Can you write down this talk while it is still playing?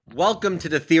Welcome to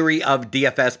the Theory of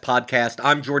DFS podcast.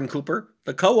 I'm Jordan Cooper,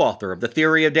 the co-author of The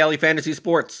Theory of Daily Fantasy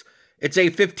Sports. It's a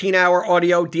 15-hour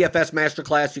audio DFS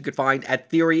masterclass you could find at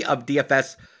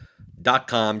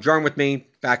theoryofdfs.com. Join with me,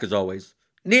 back as always,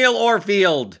 Neil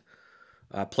Orfield,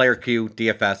 Player Q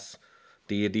DFS,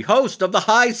 the host of the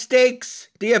High Stakes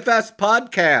DFS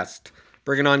podcast,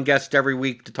 bringing on guests every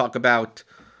week to talk about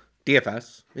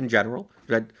DFS in general.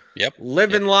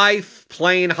 Living life,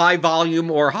 playing high volume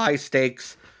or high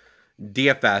stakes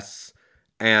DFS,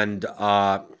 and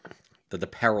the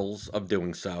perils of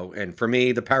doing so. And for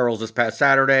me, the perils this past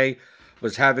Saturday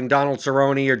was having Donald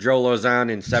Cerrone or Joe Lozano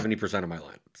in 70% of my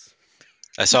lineups.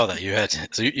 I saw that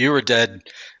you were dead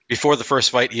before the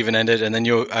first fight even ended, and then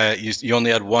you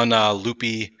only had one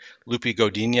Lupi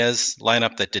Godinez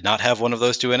lineup that did not have one of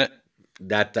those two in it.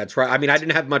 That's right. I mean, I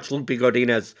didn't have much Lupi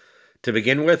Godinez to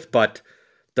begin with, but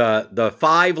the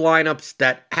 5 lineups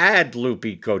that had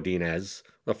Lupi Godinez,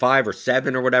 the 5 or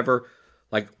 7 or whatever,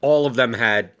 like all of them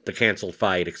had the canceled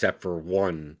fight except for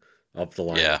one of the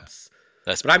lineups.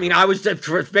 Yeah, but I mean, I was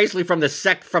basically from the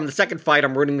second fight,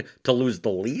 I'm rooting to lose the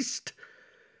least,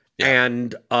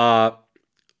 and I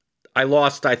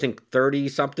lost, I think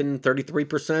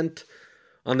 33%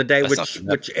 on the day,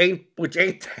 which ain't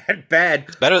that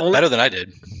bad. Better than I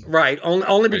did. Right,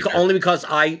 only because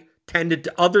I tended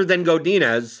to, other than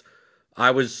Godinez, I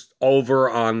was over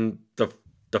on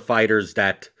the fighters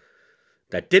that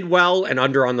did well and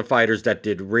under on the fighters that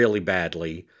did really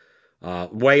badly.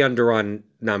 Way under on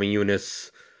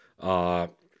Namajunas,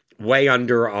 way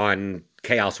under on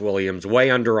Chaos Williams, way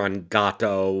under on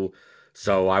Gatto.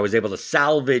 So I was able to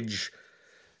salvage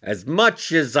as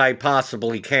much as I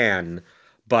possibly can.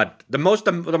 But the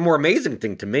more amazing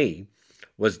thing to me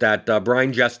was that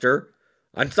Brian Jester.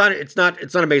 It's not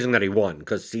amazing that he won,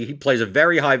 because he plays a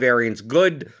very high variance,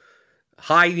 good,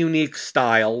 high unique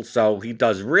style, so he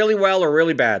does really well or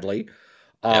really badly.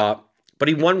 But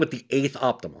he won with the 8th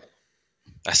optimal.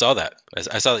 I saw that.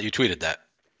 I saw that you tweeted that.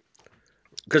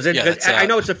 Because I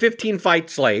know it's a 15-fight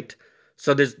slate,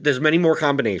 so there's many more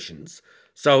combinations.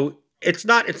 So it's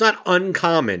not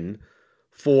uncommon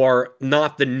for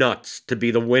not the nuts to be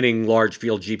the winning large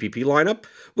field GPP lineup.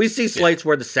 We see slates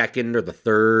where the second or the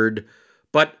third,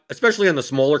 but especially on the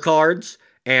smaller cards,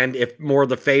 and if more of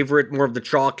the favorite, more of the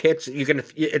chalk hits,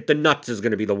 the nuts is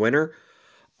going to be the winner.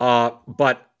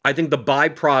 But I think the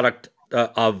byproduct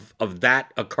of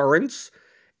that occurrence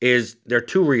is there are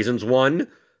 2 reasons. One,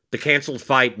 the canceled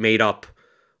fight made up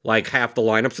like half the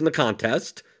lineups in the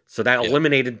contest, so that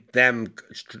eliminated them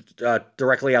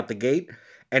directly out the gate.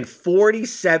 And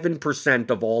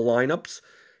 47% of all lineups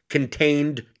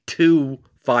contained 2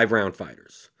 5-round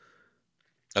fighters.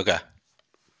 Okay.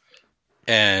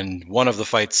 And one of the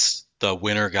fights, the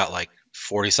winner got like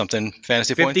 40-something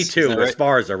fantasy 52 points. 52 with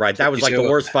Esparza, right? That was like the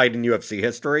worst okay. fight in UFC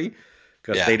history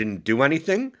because they didn't do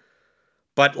anything.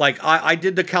 But like I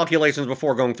did the calculations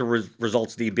before going through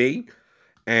results DB,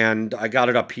 and I got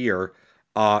it up here.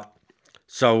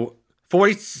 So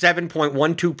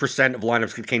 47.12% of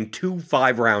lineups contain 2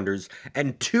 5-rounders,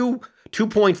 and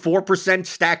 2.4%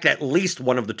 stacked at least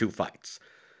one of the 2 fights.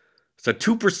 So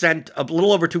 2%, a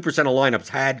little over 2% of lineups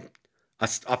had a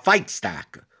fight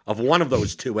stack of one of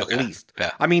those 2 at least.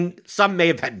 Yeah. I mean, some may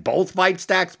have had both fight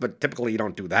stacks, but typically you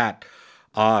don't do that.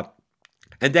 And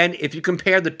then if you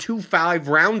compare the 2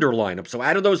 5-rounder lineups, so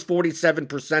out of those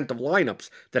 47% of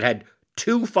lineups that had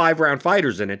 2 5-round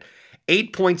fighters in it,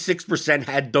 8.6%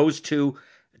 had those two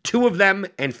of them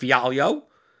and Fialho.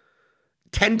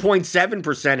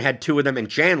 10.7% had 2 of them in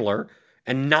Chandler,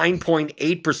 and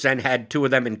 9.8% had 2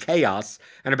 of them in Chaos,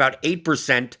 and about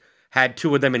 8% had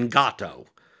 2 of them in Gatto.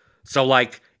 So,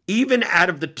 like, even out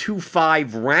of the 2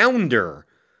 5-rounder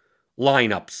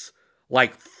lineups,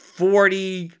 like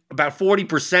about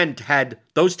 40% had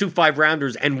those 2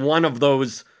 5-rounders and one of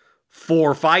those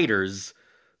 4 fighters.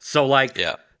 So, like,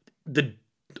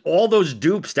 all those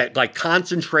dupes that, like,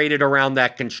 concentrated around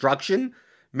that construction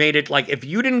made it, like, if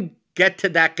you didn't get to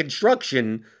that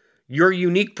construction, your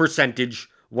unique percentage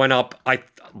went up by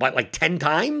like 10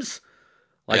 times.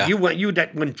 Like you went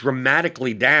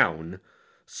dramatically down.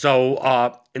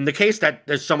 So in the case that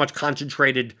there's so much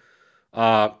concentrated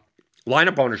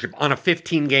lineup ownership on a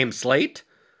 15-game slate,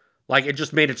 like it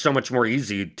just made it so much more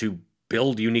easy to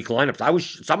build unique lineups. I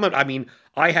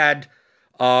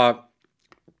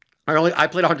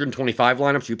played 125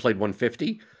 lineups. You played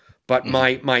 150, but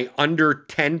my under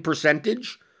 10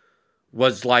 percentage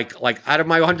was like out of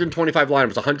my 125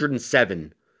 lineups,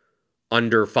 107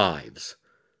 under 5s.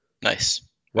 Nice.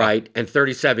 Right, and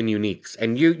 37 uniques.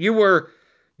 And you were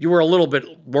a little bit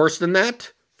worse than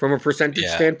that from a percentage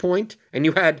standpoint. And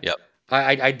you had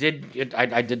I did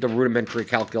the rudimentary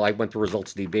calcul. I went to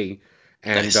results DB,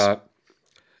 and Nice.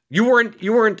 you weren't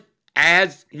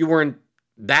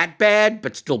that bad,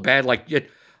 but still bad. Like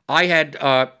I had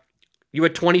you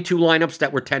had 22 lineups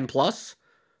that were 10 plus.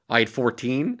 I had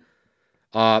 14.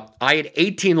 I had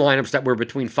 18 lineups that were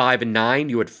between 5 and 9.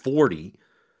 You had 40.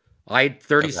 I had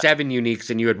 37 uniques,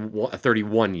 and you had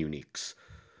 31 uniques.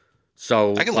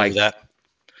 So I can live with that.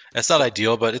 It's not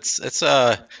ideal, but it's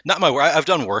not my. I've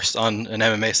done worse on an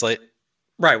MMA slate.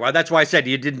 Right. Well, that's why I said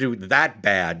you didn't do that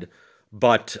bad.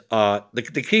 But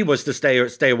the key was to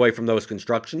stay away from those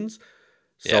constructions.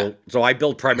 So I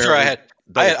built primarily. Sure,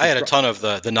 I had a ton of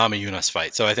the Namajunas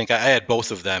fight, so I think I had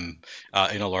both of them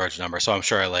in a large number. So I'm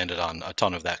sure I landed on a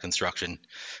ton of that construction,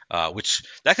 which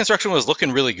that construction was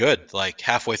looking really good, like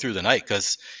halfway through the night,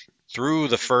 because through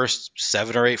the first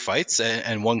 7 or 8 fights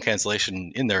and one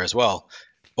cancellation in there as well,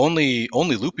 only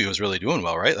Lupi was really doing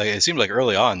well, right? Like it seemed like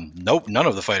early on, none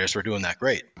of the fighters were doing that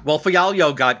great. Well,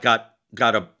 Fialho got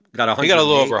 100. He got a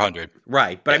little over 100,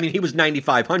 right? But yeah. I mean, he was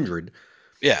 9,500.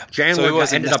 Yeah, Chandler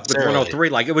ended up with 103.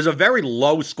 Like it was a very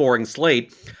low scoring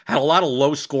slate. Had a lot of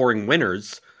low scoring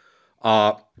winners.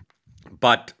 But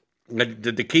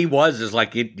the key is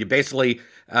like you basically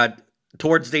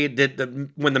towards the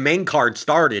when the main card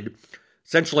started,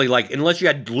 essentially like unless you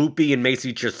had Lupi and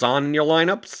Macy Chiasson in your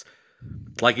lineups,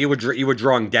 like you were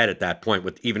drawing dead at that point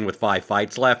with 5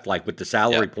 fights left, like with the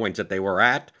salary points that they were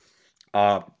at.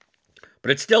 But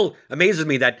it still amazes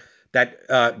me that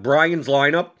Brian's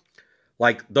lineup,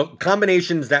 like the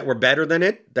combinations that were better than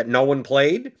it that no one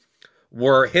played,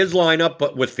 were his lineup,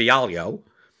 but with Fialho,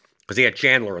 because he had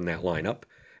Chandler in that lineup.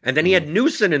 And then he had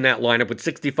Newson in that lineup with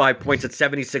 65 points at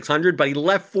 7,600, but he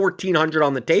left 1,400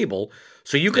 on the table.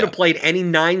 So you could have played any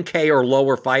 9K or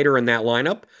lower fighter in that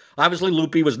lineup. Obviously,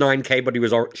 Lupi was 9K, but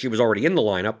she was already in the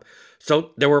lineup.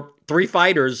 So there were 3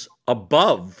 fighters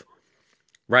above,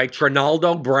 right?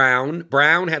 Trinaldo, Brown.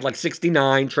 Brown had like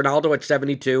 69, Trinaldo had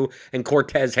 72, and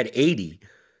Cortez had 80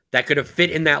 that could have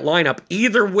fit in that lineup,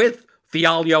 either with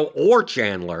Fialho or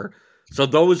Chandler. So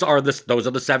those are the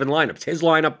 7 lineups. His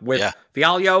lineup with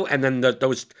Fialho, and then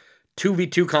those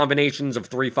 2v2 combinations of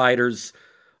 3 fighters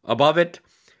above it.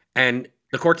 And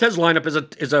the Cortez lineup is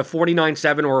a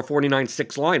 49-7 or a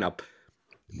 49-6 lineup.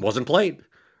 Wasn't played,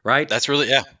 right? That's really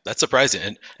that's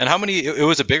surprising. And how many? It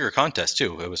was a bigger contest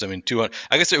too. It was 200.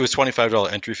 I guess it was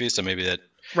 $25 entry fee, so maybe that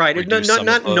right.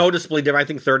 Not noticeably different. I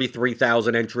think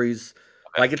 33,000 entries.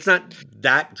 Okay. Like it's not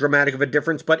that dramatic of a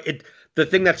difference, but the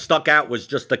thing that stuck out was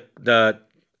just the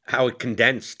how it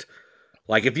condensed.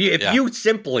 Like if you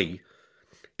simply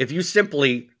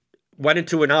went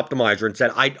into an optimizer and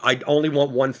said I only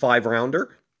want 1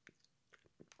 5-rounder,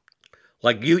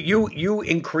 like you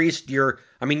increased your.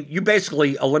 I mean, you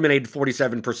basically eliminated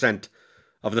 47%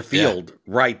 of the field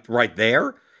right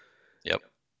there. Yep.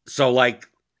 So like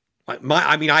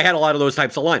I had a lot of those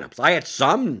types of lineups. I had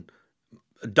some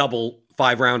double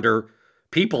 5-rounder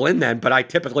people in them, but I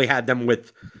typically had them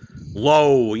with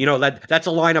low. That's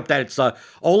a lineup that it's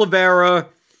Oliveira,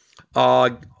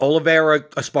 Esparza,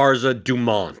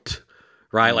 Dumont,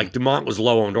 right? Mm-hmm. Like Dumont was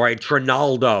low owned, right?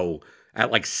 Trinaldo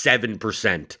at like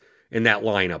 7% in that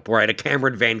lineup, right? A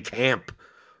Cameron Van Camp,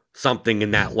 something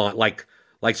in that line, like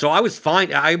so. I was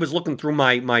fine. I was looking through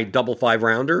my double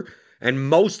 5-rounder, and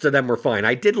most of them were fine.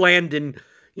 I did land in,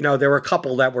 there were a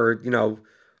couple that were,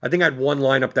 I think I had one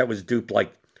lineup that was duped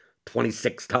like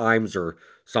 26 times or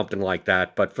something like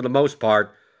that. But for the most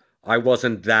part, I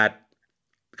wasn't that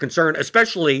concerned,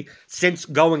 especially since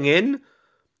going in,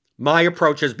 my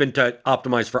approach has been to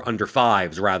optimize for under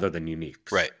 5s rather than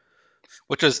uniques. Right.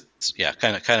 Which is,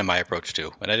 kind of my approach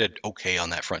too. And I did okay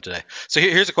on that front today. So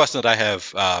here's a question that I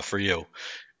have for you.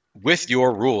 With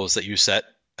your rules that you set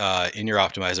in your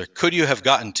optimizer, could you have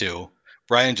gotten to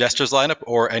Brian Jester's lineup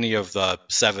or any of the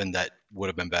 7 that would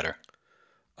have been better?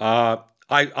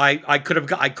 I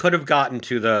could have gotten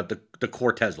to the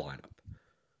Cortez lineup.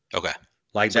 Okay.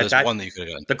 Like so there's one that you could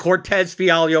have gotten. The Cortez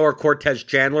Fialho or Cortez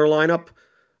Chandler lineup,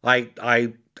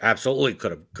 I absolutely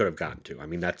could have gotten to. I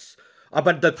mean that's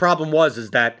but the problem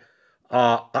is that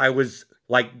I was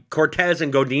like Cortez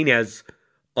and Godinez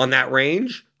on that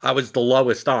range. I was the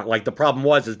lowest on. Like the problem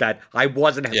is that I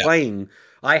wasn't playing.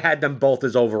 I had them both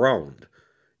as overowned,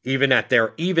 even at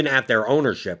their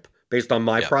ownership based on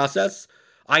my process.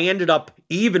 I ended up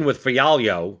even with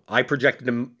Fialho. I projected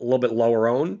him a little bit lower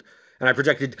owned, and I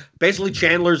projected basically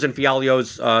Chandler's and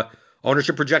Fialho's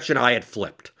ownership projection. I had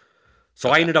flipped,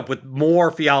 so I ended up with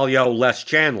more Fialho, less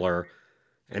Chandler.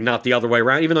 And not the other way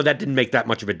around, even though that didn't make that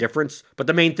much of a difference. But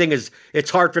the main thing is,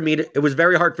 it was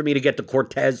very hard for me to get the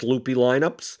Cortez Lupi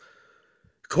lineups.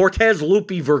 Cortez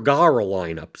Lupi Vergara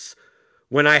lineups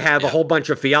when I have a whole bunch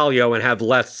of Fialho and have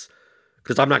less,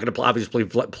 because I'm not going to obviously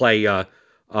play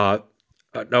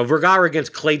Vergara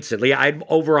against Clayton. I'm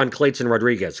over on Clayton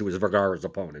Rodriguez, who was Vergara's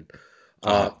opponent.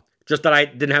 Just that I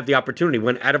didn't have the opportunity.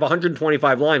 When out of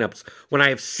 125 lineups, when I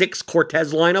have 6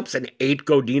 Cortez lineups and 8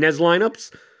 Godinez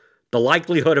lineups, the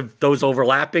likelihood of those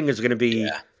overlapping is going to be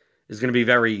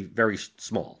very, very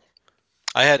small.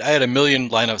 I had a million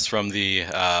lineups from the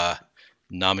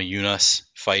Namajunas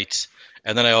fight,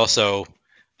 and then I also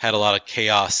had a lot of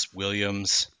Chaos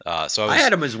Williams. So I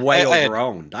had him as way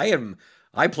overowned.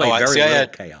 I played very little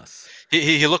Chaos.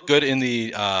 He looked good in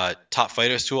the Top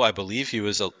Fighters tool. I believe he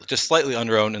was just slightly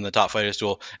underowned in the Top Fighters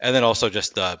tool. And then also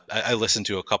just I listened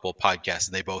to a couple podcasts,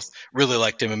 and they both really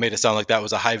liked him and made it sound like that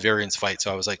was a high variance fight.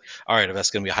 So I was like, all right, if that's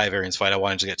going to be a high variance fight, I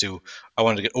wanted to get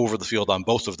over the field on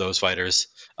both of those fighters.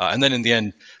 And then in the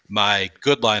end, my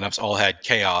good lineups all had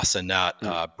Chaos and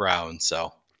not Brown.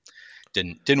 So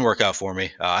didn't work out for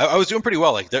me. I was doing pretty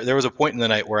well. Like there was a point in the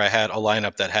night where I had a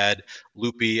lineup that had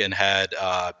Loopy and had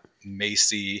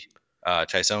Macy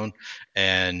Chison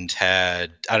and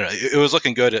had, I don't know, it was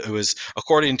looking good. It was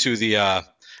according to the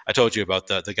I told you about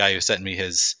the guy who sent me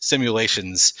his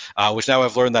simulations, which now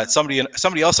I've learned that somebody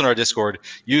else in our Discord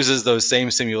uses those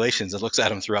same simulations and looks at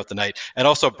them throughout the night. And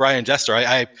also Brian Jester,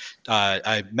 I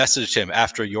messaged him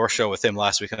after your show with him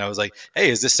last week, and I was like, "Hey,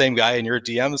 is this same guy in your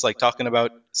DMs like talking about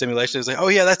simulations?" He's like, "Oh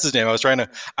yeah, that's his name." I was trying to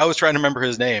remember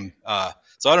his name.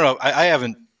 So I don't know. I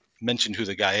haven't mentioned who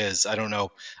the guy is. I don't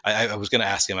know. I was going to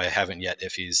ask him. I haven't yet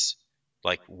if he's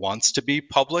like wants to be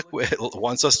public,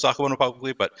 wants us to talk about him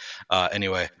publicly. But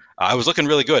anyway, I was looking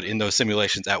really good in those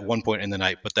simulations at one point in the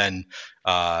night, but then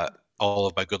all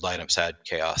of my good lineups had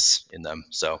Chaos in them,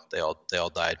 so they all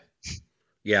died.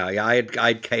 Yeah. I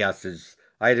had Chaos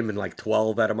I had him in like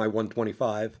 12 out of my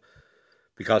 125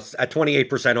 because at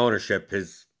 28% ownership,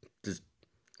 his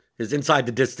inside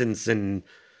the distance and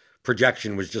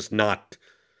projection was just not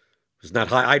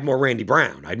high. I had more Randy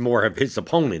Brown. I'd more of his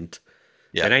opponent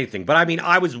than anything. But I mean,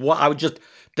 I was just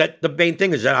that the main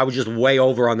thing is that I was just way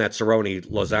over on that Cerrone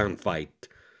Lausanne fight.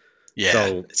 Yeah,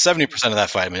 so 70% of that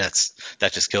fight. I mean,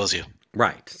 that just kills you.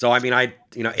 Right. So I mean, I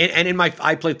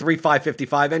played 3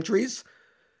 555 entries,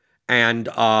 and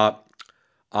 2 out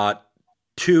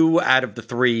of the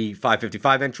 3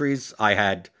 555 entries I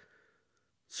had.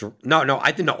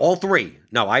 All 3.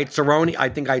 No, I had Cerrone. I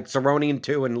think I had Cerrone in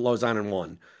 2 and Lausanne in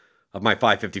 1 of my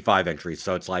 555 entries.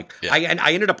 So it's like,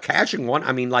 I ended up cashing one.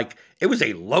 I mean, like, it was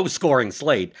a low-scoring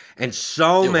slate, and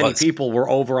so many people were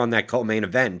over on that co-main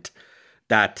event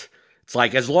that it's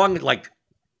like, as long as, like,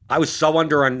 I was so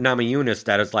under on Namajunas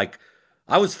that it's like,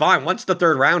 I was fine. Once the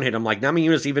third round hit, I'm like,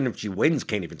 Namajunas, even if she wins,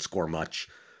 can't even score much.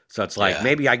 So it's like,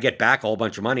 maybe I get back a whole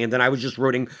bunch of money. And then I was just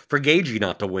rooting for Gaethje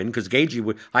not to win, because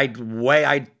Gaethje I'd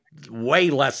way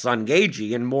less on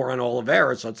Gaethje and more on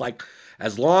Oliveira. So it's like,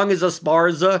 as long as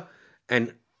Esparza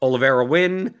and Oliveira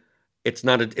win, it's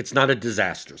not a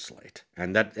disaster slate.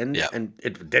 And I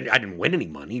didn't win any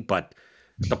money, but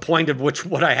the point of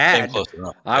what I had,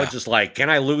 I was just like, can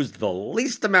I lose the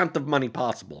least amount of money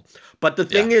possible? But the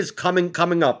thing is,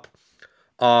 coming up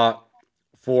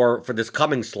for this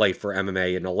coming slate for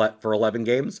MMA for 11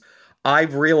 games,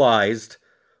 I've realized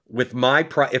with my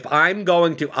if I'm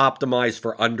going to optimize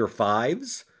for under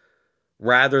 5s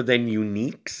rather than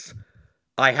uniques,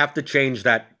 I have to change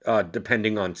that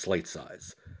depending on slate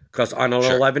size. Because on an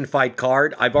 11 fight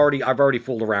card, I've already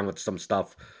fooled around with some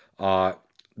stuff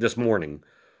this morning.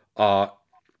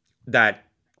 That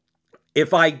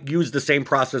if I use the same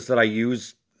process that I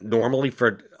use normally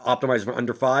for optimizing for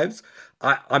under 5s,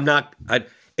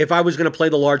 if I was going to play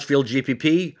the large field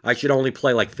GPP, I should only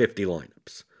play like 50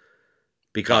 lineups.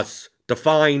 Because to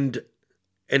find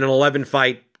in an 11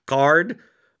 fight card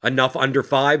enough under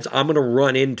 5s, I'm going to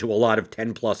run into a lot of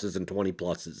 10 pluses and 20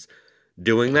 pluses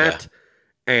doing that.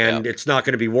 And it's not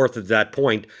going to be worth it at that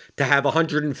point to have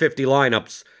 150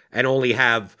 lineups and only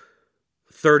have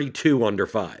 32 under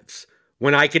 5s.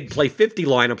 When I could play 50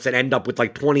 lineups and end up with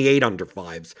like 28 under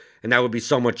 5s. And that would be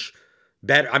so much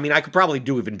better. I mean, I could probably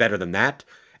do even better than that.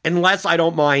 Unless I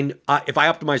don't mind, if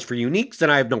I optimize for uniques,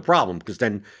 then I have no problem. Because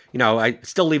then, I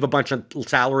still leave a bunch of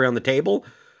salary on the table.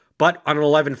 But on an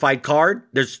 11 fight card,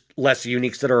 there's less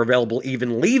uniques that are available,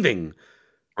 even leaving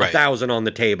 1,000 on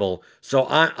the table. So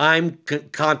I'm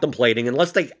contemplating,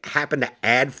 unless they happen to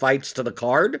add fights to the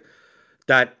card,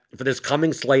 that for this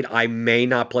coming slate, I may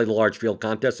not play the large field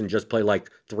contest and just play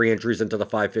like 3 entries into the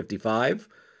 555.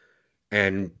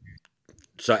 And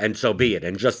so be it.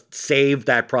 And just save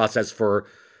that process for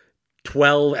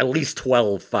at least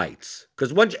 12 fights.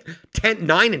 Because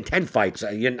 9 and 10 fights,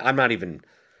 I'm not even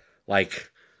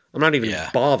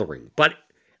bothering. But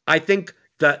I think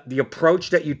the approach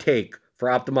that you take for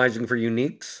optimizing for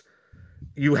uniques,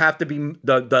 you have to be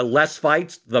the less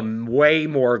fights, the way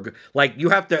more like you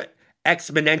have to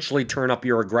exponentially turn up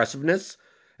your aggressiveness.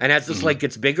 And as the slate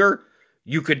gets bigger,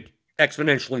 you could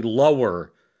exponentially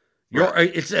lower your.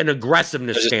 It's an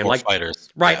aggressiveness stand, like fighters,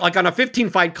 right? Yeah. Like on a 15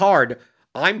 fight card,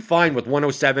 I'm fine with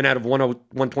 107 out of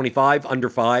 125 under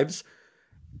fives,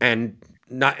 and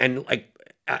not and like.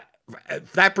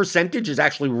 That percentage is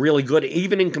actually really good,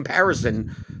 even in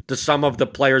comparison to some of the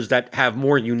players that have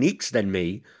more uniques than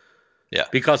me. Yeah,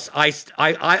 because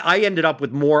I ended up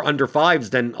with more under fives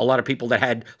than a lot of people that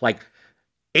had like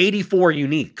 84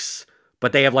 uniques,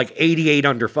 but they have like 88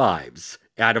 under fives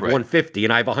out of 150,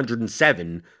 and I have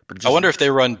 107. But I wonder if they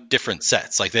run different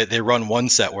sets. Like they run one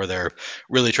set where they're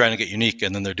really trying to get unique,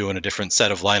 and then they're doing a different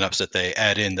set of lineups that they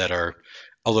add in that are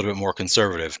a little bit more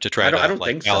conservative to try I don't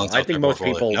think so. I think most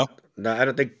people. No, I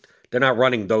don't think they're not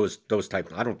running those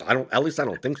types. I don't. At least I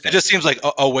don't think so. It just seems like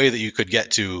a way that you could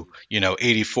get to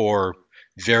 84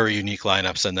 very unique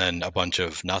lineups, and then a bunch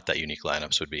of not that unique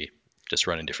lineups would be just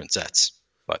running different sets.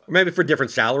 But maybe for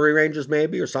different salary ranges,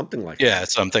 maybe, or something like that. Yeah,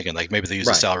 so I'm thinking like maybe they use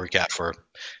a salary cap for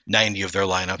 90 of their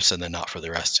lineups and then not for the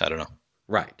rest. I don't know.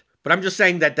 Right, but I'm just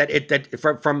saying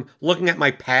that from looking at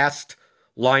my past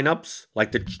lineups,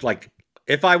 like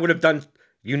if I would have done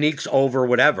uniques over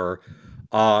whatever,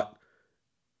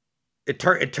 it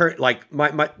turned like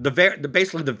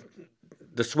basically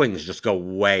the swings just go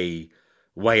way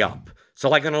up. So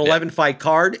like on an 11 fight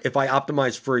card, if I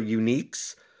optimize for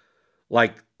uniques,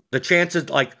 like the chances,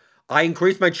 like I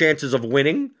increase my chances of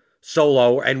winning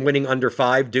solo and winning under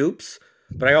 5 dupes,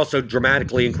 but I also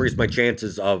dramatically increase my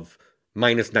chances of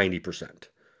minus 90%.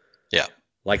 Yeah.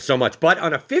 Like so much. But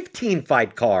on a 15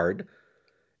 fight card,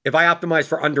 if I optimize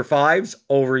for under 5s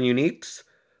over uniques,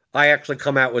 I actually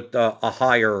come out with a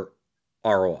higher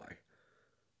ROI.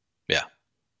 Yeah.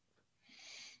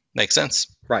 Makes sense.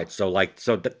 Right. So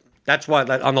that's why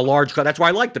on the large card, that's why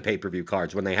I like the pay-per-view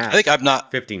cards when they have. I think I'm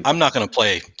not 15. I'm not going to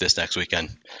play this next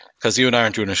weekend because you and I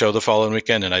aren't doing a show the following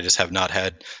weekend, and I just have not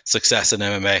had success in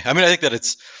MMA. I mean, I think that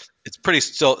it's pretty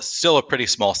still a pretty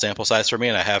small sample size for me,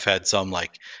 and I have had some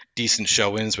like decent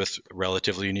show-ins with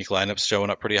relatively unique lineups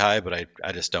showing up pretty high, but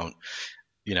I just don't.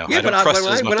 Yeah, I don't trust it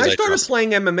as much as I started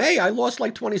playing MMA, I lost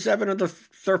like 27 of the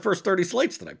first 30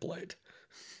 slates that I played.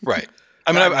 Right.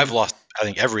 I mean, I've lost, I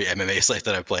think, every MMA slate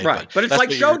that I've played. Right. But it's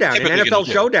like Showdown. In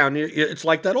NFL Showdown, it's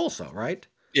like that also, right?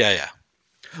 Yeah.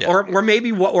 Or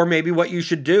maybe what you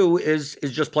should do is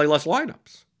just play less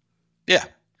lineups. Yeah.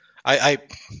 I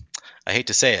hate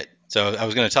to say it. So I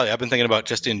was going to tell you, I've been thinking about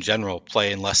just in general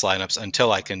playing less lineups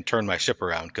until I can turn my ship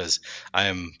around because I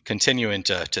am continuing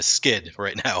to skid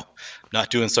right now. Not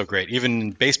doing so great. Even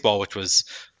in baseball, which was,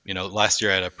 last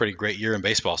year I had a pretty great year in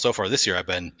baseball. So far this year I've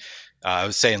been, I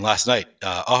was saying last night,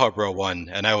 Aha Bro won,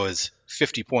 and I was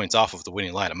 50 points off of the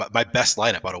winning lineup, my best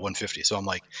lineup out of 150. So I'm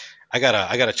like, I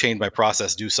gotta change my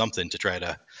process, do something to try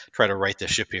to right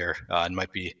this ship here, and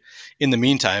might be in the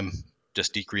meantime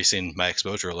just decreasing my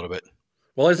exposure a little bit.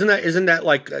 Well, isn't that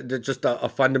like just a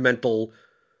fundamental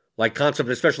like concept,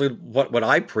 especially what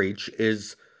I preach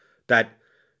is that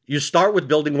you start with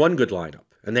building one good lineup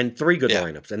and then 3 good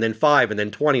lineups and then 5 and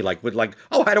then 20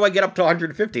 how do I get up to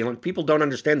 150? Like people don't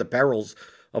understand the perils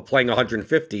of playing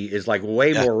 150 is like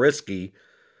way more risky.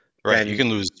 Right, you can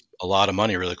lose a lot of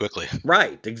money really quickly.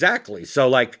 Right, exactly. So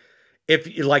like if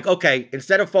you're like, okay,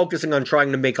 instead of focusing on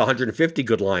trying to make 150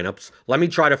 good lineups, let me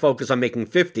try to focus on making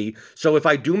 50. So if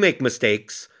I do make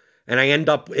mistakes and I end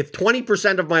up, if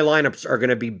 20% of my lineups are going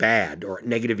to be bad or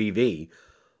negative EV,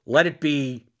 let it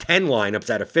be 10 lineups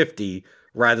out of 50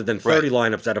 rather than 30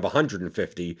 lineups out of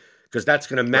 150, because that's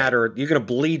going to matter. Right. You're going to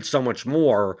bleed so much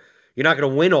more. You're not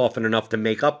going to win often enough to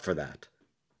make up for that.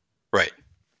 Right.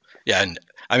 Yeah, and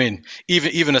I mean,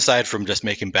 even aside from just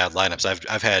making bad lineups,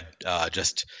 I've had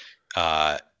just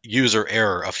user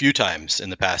error a few times in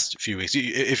the past few weeks.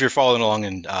 If you're following along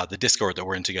in the Discord that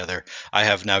we're in together, I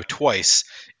have now twice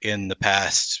in the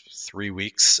past 3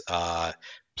 weeks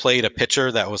played a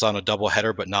pitcher that was on a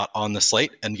doubleheader but not on the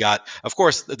slate, and got, of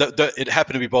course, it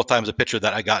happened to be both times a pitcher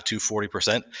that I got to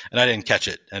 40%, and I didn't catch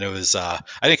it. And it was I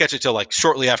didn't catch it till like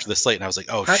shortly after the slate, and I was like,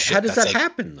 oh shit. How does that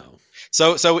happen though?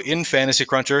 So in Fantasy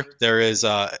Cruncher, there is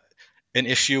an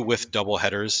issue with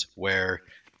doubleheaders where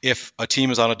if a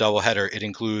team is on a doubleheader, it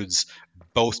includes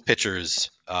both pitchers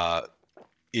on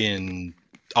the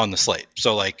slate.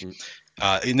 So like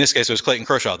in this case, it was Clayton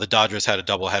Kershaw. The Dodgers had a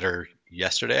doubleheader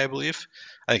yesterday, I believe.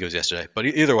 I think it was yesterday. But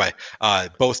either way,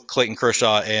 both Clayton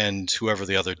Kershaw and whoever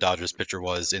the other Dodgers pitcher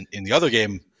was in the other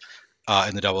game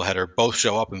in the doubleheader both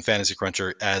show up in Fantasy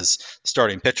Cruncher as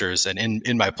starting pitchers and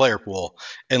in my player pool,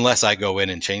 unless I go in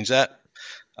and change that.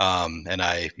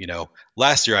 And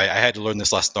last year I had to learn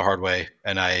this lesson the hard way,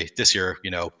 and this year,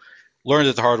 learned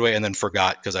it the hard way and then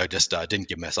forgot because I just didn't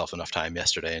give myself enough time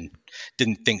yesterday and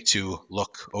didn't think to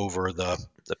look over the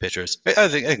pitchers. I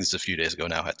think it's a few days ago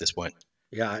now at this point.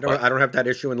 Yeah, I don't have that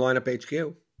issue in lineup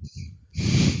HQ.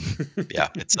 Yeah,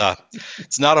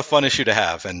 it's not a fun issue to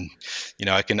have, and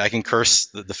I can curse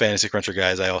the Fantasy Cruncher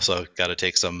guys. I also got to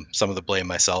take some of the blame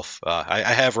myself. I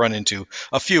have run into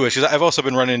a few issues. I've also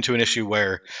been running into an issue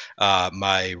where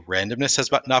my randomness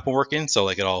has not been working. So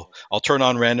like I'll turn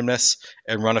on randomness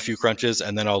and run a few crunches,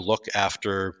 and then I'll look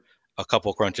after a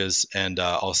couple crunches, and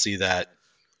I'll see that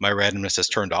my randomness has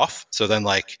turned off. So then,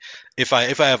 like, if I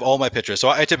have all my pitchers, so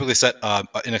I typically set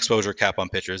an exposure cap on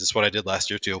pitchers. It's what I did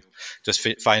last year too. Just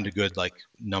find a good like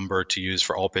number to use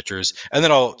for all pitchers, and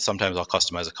then sometimes I'll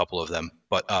customize a couple of them.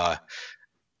 But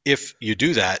if you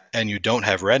do that and you don't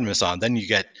have randomness on, then you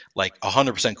get like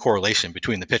 100% correlation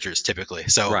between the pitchers typically.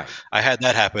 So right. I had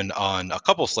that happen on a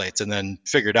couple slates, and then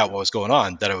figured out what was going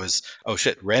on. That it was, oh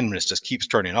shit, randomness just keeps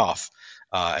turning off.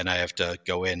 And I have to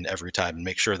go in every time and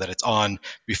make sure that it's on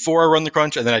before I run the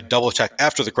crunch, and then I double check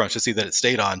after the crunch to see that it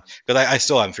stayed on, because I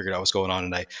still haven't figured out what's going on,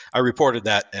 and I reported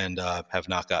that and have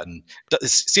not gotten. It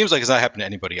seems like it's not happened to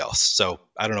anybody else, so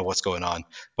I don't know what's going on,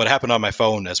 but it happened on my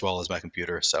phone as well as my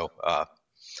computer, so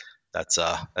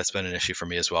that's been an issue for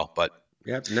me as well. But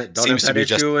yeah, don't have that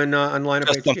issue in lineup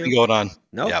HQ. Something going on.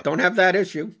 No, nope, Don't have that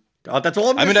issue. That's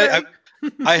all I'm saying.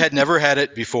 I had never had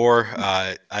it before.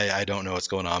 I don't know what's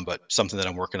going on, but something that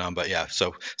I'm working on. But yeah,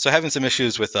 so having some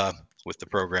issues with the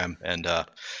program, and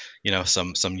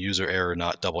some user error,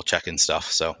 not double checking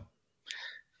stuff. So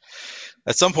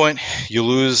at some point you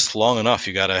lose long enough.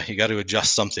 You gotta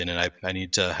adjust something, and I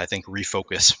need to, I think,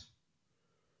 refocus.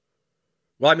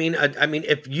 Well, I mean,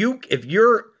 if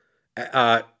you're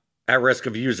at risk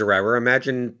of user error,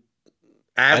 imagine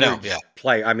average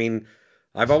play. I mean,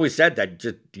 I've always said that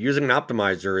just using an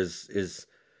optimizer is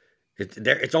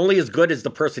it's only as good as the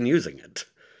person using it.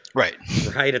 Right.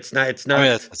 Right. It's not. I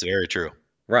mean, that's very true.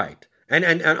 Right.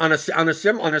 And on a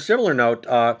similar note,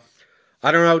 I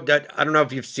don't know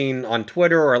if you've seen on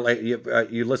Twitter or like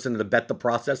you listen to the Bet the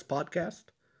Process podcast.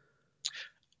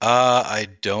 I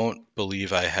don't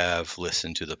believe I have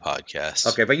listened to the podcast.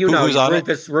 Okay, but who's on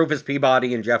Rufus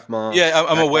Peabody and Jeff Ma. Yeah,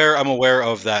 I'm aware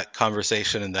of that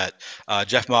conversation, and that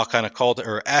Jeff Ma kind of called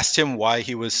or asked him why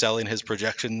he was selling his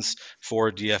projections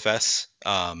for DFS.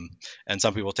 And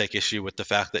some people take issue with the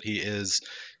fact that he is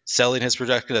selling his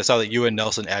projections. I saw that you and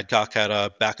Nelson Adcock had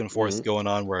a back and forth going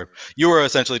on, where you were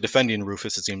essentially defending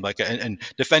Rufus, it seemed like, and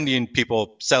defending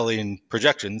people selling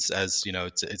projections as,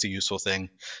 it's a useful thing.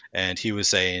 And he was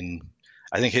saying,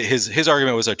 I think his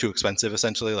argument was they're too expensive,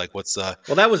 essentially. Like, what's the...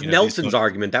 Well, that was Nelson's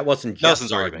argument. That wasn't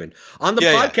Jeff's argument. On the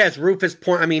podcast, yeah.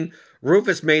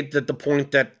 Rufus made the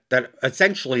point that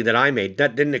essentially that I made,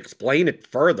 that didn't explain it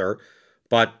further.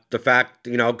 But the fact,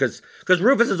 because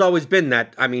Rufus has always been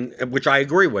that, which I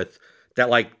agree with, that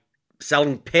like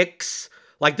selling picks,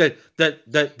 like the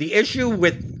issue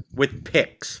with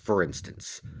picks, for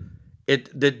instance,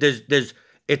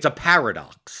 it's a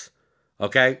paradox.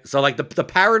 Okay, so like the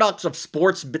paradox of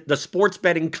the sports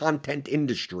betting content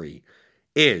industry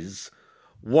is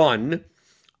one,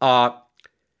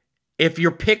 if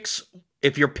your picks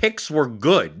were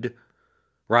good.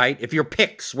 Right? If your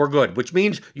picks were good, which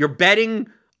means you're betting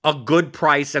a good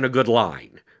price and a good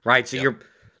line, right? So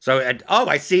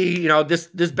I see,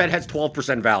 this bet has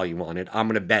 12% value on it. I'm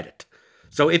going to bet it.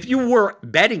 So if you were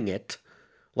betting it,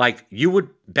 like, you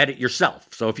would bet it yourself.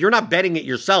 So if you're not betting it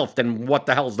yourself, then what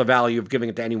the hell's the value of giving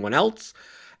it to anyone else?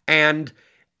 And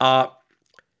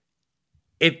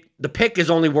if the pick is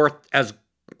only worth as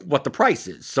what the price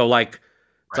is. So like,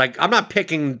 it's like, I'm not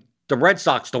picking the Red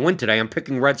Sox to win today. I'm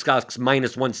picking Red Sox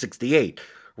minus 168.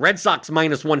 Red Sox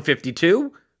minus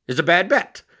 152 is a bad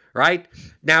bet, right?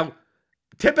 Now,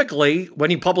 typically,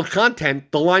 when you publish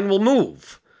content, the line will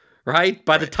move, right?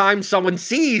 By the time someone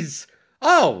sees,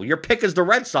 oh, your pick is the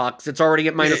Red Sox, it's already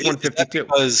at minus 152.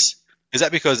 Is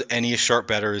that because any sharp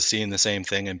bettor is seeing the same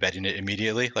thing and betting it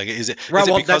immediately? Like, is it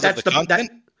because of the content?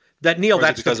 Neil,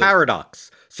 that's the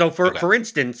paradox. So, for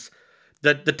instance,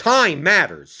 the time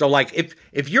matters. So like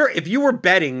if you were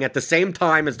betting at the same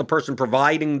time as the person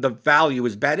providing the value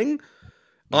is betting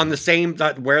on the same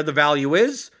where the value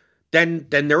is, then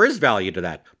there is value to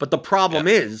that. But the problem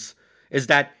is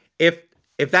that if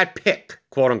that pick,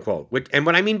 quote unquote, and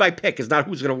what I mean by pick is not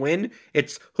who's going to win,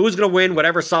 it's who's going to win,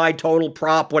 whatever side, total,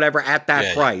 prop, whatever, at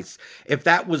that price. If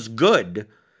that was good,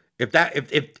 If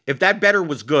that better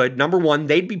was good, number one,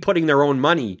 they'd be putting their own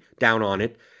money down on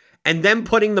it, and them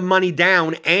putting the money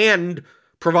down and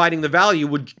providing the value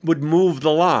would move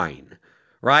the line,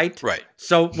 right? Right.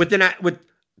 So with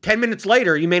 10 minutes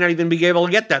later, you may not even be able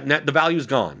to get that, and the value's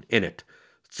gone in it.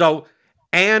 So,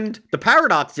 and the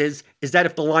paradox is that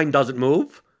if the line doesn't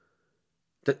move,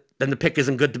 then the pick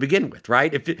isn't good to begin with,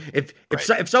 right?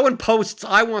 If someone posts,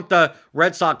 I want the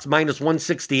Red Sox minus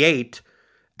 168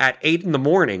 at 8 in the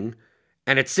morning,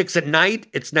 and at 6 at night,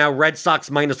 it's now Red Sox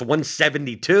minus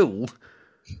 172.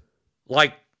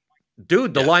 Like,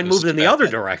 dude, the line moved in the other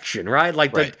direction, right?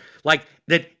 Like,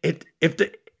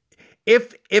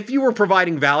 if you were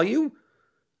providing value,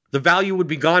 the value would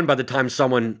be gone by the time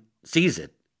someone sees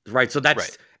it, right? So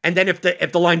that's and then if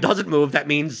the line doesn't move, that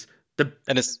means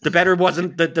the better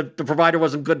wasn't the provider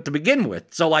wasn't good to begin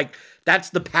with. So like that's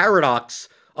the paradox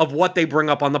of what they bring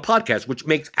up on the podcast,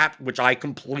 which I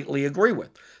completely agree with.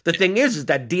 The thing is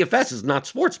that DFS is not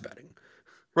sports betting.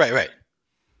 Right.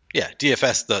 Yeah,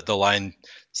 DFS the line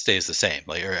stays the same.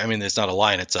 It's not a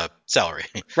line; it's a salary.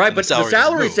 Right, but the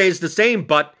salary stays the same.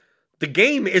 But the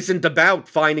game isn't about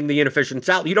finding the inefficient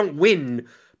salary. You don't win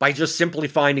by just simply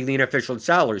finding the inefficient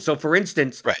salary. So, for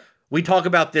instance, we talk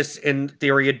about this in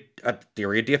Theory of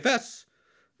DFS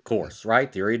course,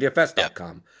 right?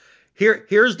 Theoryofdfs.com.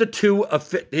 Here's if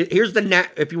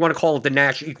you want to call it the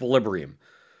Nash equilibrium,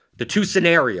 the two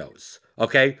scenarios,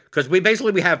 okay? Because we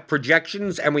have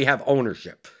projections and we have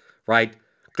ownership, right?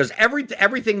 Because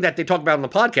everything that they talk about on the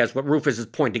podcast, what Rufus is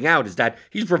pointing out is that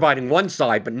he's providing one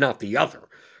side but not the other,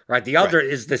 right? The other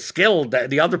is the skill.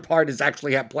 The other part is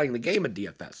actually playing the game of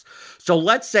DFS. So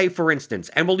let's say, for instance,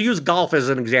 and we'll use golf as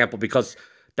an example because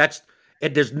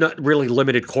there's not really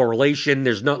limited correlation.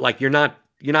 There's no you're not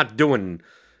doing.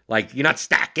 Like, you're not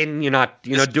stacking,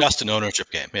 it's just an ownership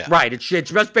game, yeah. Right, it's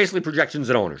just basically projections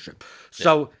and ownership. Yeah.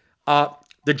 So,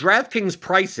 the DraftKings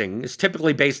pricing is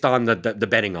typically based on the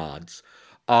betting odds.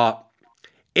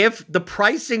 If the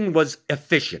pricing was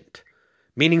efficient,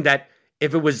 meaning that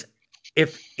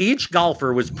if each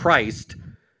golfer was priced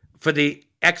for the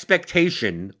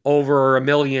expectation over 1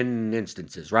 million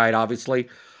instances, right, obviously.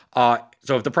 So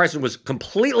if the pricing was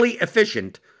completely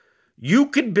efficient, you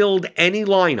could build any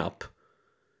lineup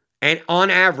and on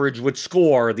average would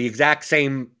score the exact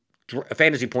same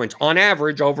fantasy points on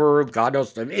average over, God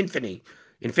knows, infinity,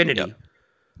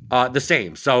 the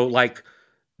same. So,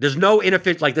 there's no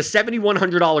inefficient, the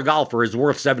 $7,100 golfer is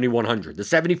worth $7,100. The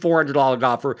 $7,400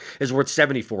 golfer is worth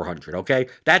 $7,400, okay?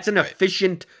 That's an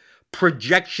efficient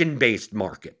projection-based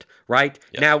market, right?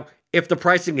 Yep. Now, if the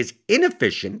pricing is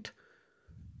inefficient,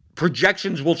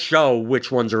 projections will show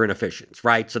which ones are inefficient,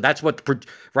 right? So that's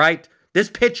right? This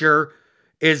pitcher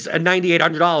is a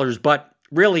 $9,800, but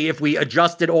really, if we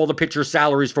adjusted all the pitcher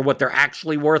salaries for what they're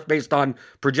actually worth based on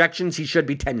projections, he should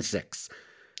be 10.6.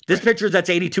 This pitcher that's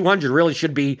 8,200 really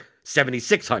should be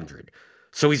 7,600.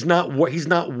 So he's not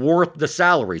worth the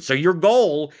salary. So your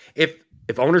goal, if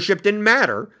ownership didn't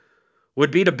matter,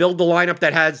 would be to build the lineup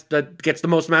that gets the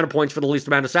most amount of points for the least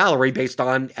amount of salary based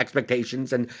on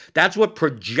expectations, and that's what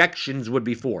projections would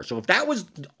be for. So if that was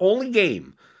the only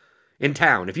game in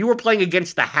town, if you were playing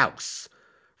against the house,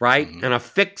 right? Mm-hmm. In a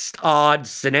fixed odds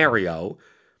scenario,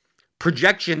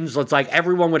 projections,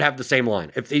 everyone would have the same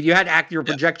line. If you had accurate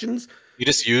projections, you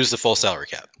just use the full salary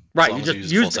cap. Right, you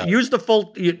just use the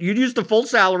full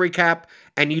salary cap,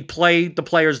 and you'd play the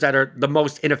players that are the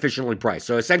most inefficiently priced.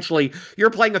 So essentially,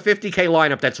 you're playing a 50K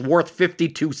lineup that's worth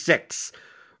 52.6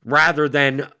 rather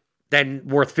than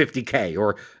worth 50K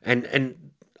or and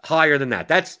higher than that.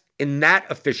 That's in that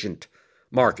efficient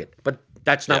market, but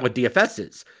that's not what DFS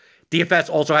is. DFS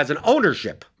also has an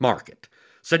ownership market.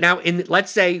 So now,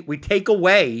 let's say we take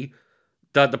away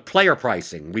the player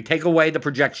pricing, we take away the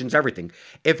projections, everything.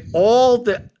 If all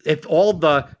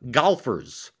the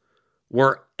golfers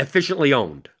were efficiently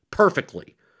owned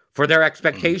perfectly for their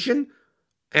expectation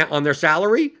on their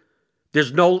salary,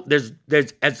 there's no way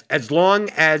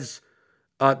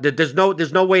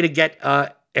to get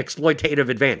exploitative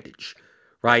advantage,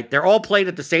 right? They're all played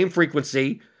at the same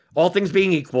frequency, all things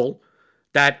being equal,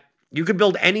 that you can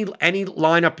build any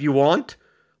lineup you want.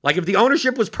 If the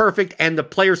ownership was perfect and the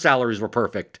player salaries were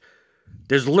perfect,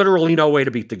 there's literally no way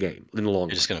to beat the game in the long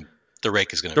run. The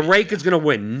rake is going to is going to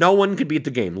win. No one can beat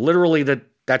the game. Literally,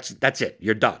 that's it.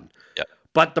 You're done. Yep.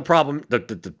 But the problem,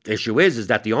 the issue is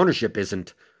that the ownership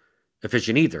isn't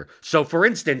efficient either. So, for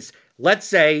instance, let's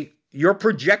say your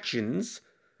projections.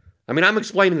 I mean, I'm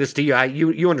explaining this to you.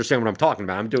 You understand what I'm talking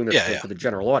about. I'm doing this for the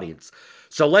general audience.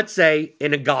 So, let's say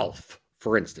in a golf.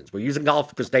 For instance, we're using golf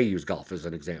because they use golf as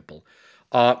an example.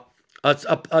 A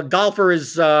golfer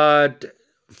is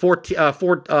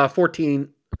 14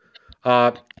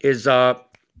 is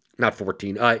not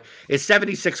 14 is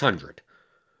 7,600,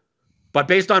 but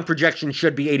based on projection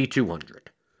should be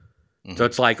 8,200. Mm-hmm. So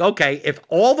it's like, okay, if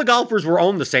all the golfers were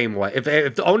owned the same way, if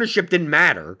the ownership didn't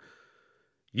matter,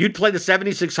 you'd play the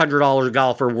 $7,600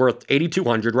 golfer worth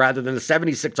 $8,200 rather than the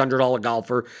 $7,600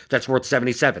 golfer that's worth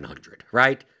 $7,700,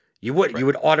 right? You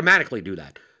would automatically do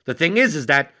that. The thing is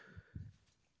that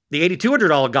the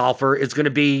 $8,200 golfer is going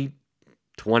to be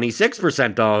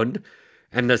 26% owned,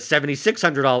 and the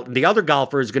 $7,600 the other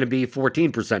golfer is going to be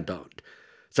 14% owned.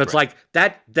 So it's like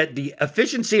that the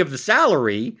efficiency of the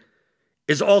salary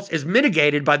is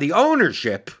mitigated by the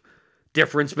ownership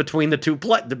difference between the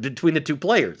two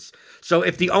players. So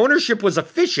if the ownership was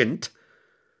efficient,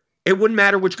 it wouldn't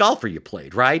matter which golfer you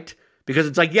played, right? Because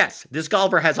it's like, yes, this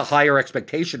golfer has a higher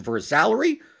expectation for his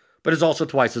salary, but is also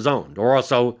twice as owned, or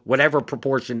also whatever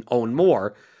proportion own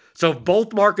more. So if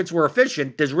both markets were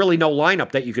efficient, there's really no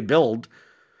lineup that you could build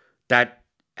that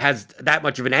has that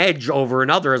much of an edge over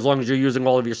another as long as you're using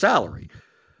all of your salary.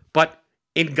 But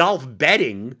in golf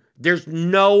betting, there's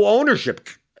no ownership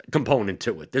component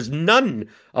to it. There's none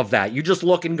of that. You just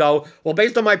look and go, well,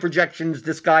 based on my projections,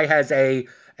 this guy has a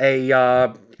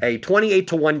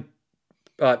 28-1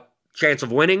 chance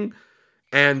of winning,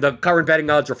 and the current betting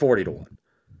odds are 40-1.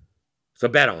 So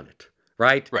bet on it,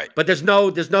 right? Right. But there's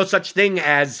no such thing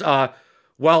as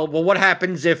well, what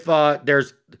happens if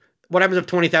what happens if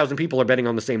 20,000 people are betting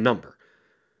on the same number,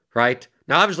 right?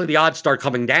 Now, obviously, the odds start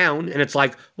coming down, and it's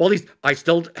like, well, I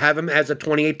still have him as a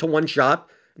 28-1 shot.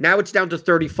 Now it's down to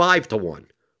 35-1.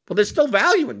 Well, there's still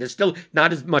value in. There's still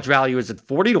not as much value as at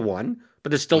 40-1,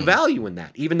 but there's still value in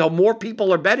that. Even though more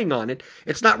people are betting on it,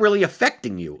 it's not really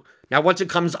affecting you. Now, once it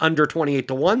comes under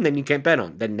 28-1, then you can't bet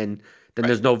on it. Then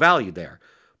there's no value there.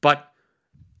 But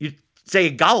you say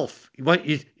golf.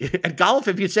 At golf,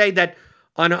 if you say that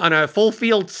on a full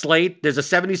field slate, there's a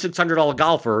 $7,600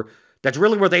 golfer that's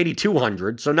really worth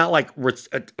 $8,200, so not like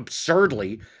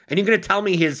absurdly, and you're going to tell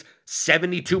me he's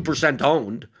 72%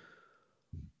 owned.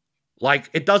 Like,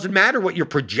 it doesn't matter what your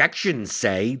projections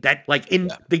say, that like in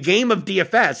the game of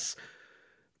DFS,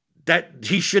 that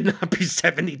he should not be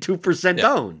 72%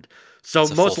 owned. So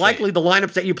most likely the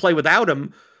lineups that you play without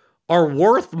him are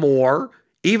worth more,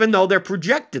 even though they're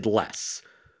projected less.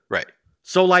 Right.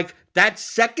 So like that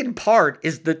second part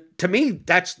is to me,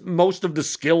 that's most of the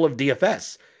skill of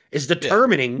DFS. Is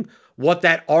determining what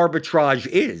that arbitrage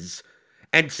is.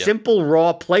 And simple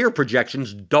raw player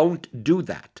projections don't do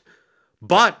that.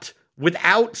 But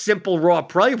without simple raw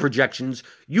player projections,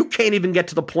 you can't even get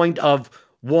to the point of,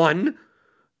 one,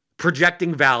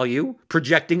 projecting value,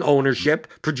 projecting ownership,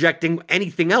 projecting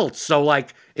anything else. So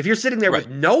like, if you're sitting there with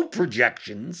no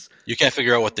projections, you can't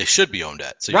figure out what they should be owned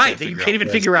at. So you can't even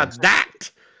figure out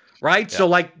that. Right? Yeah. So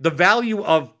like the value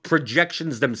of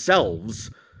projections themselves,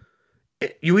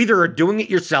 you either are doing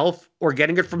it yourself or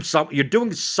getting it from you're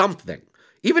doing something,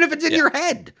 even if it's in your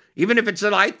head, even if it's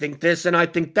that I think this and I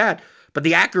think that, but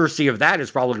the accuracy of that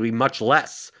is probably much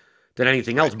less than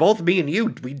anything else. Both me and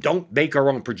you, we don't make our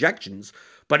own projections,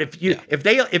 but if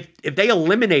they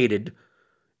eliminated,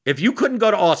 if you couldn't go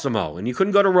to Awesemo and you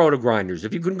couldn't go to Roto Grinders,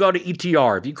 if you couldn't go to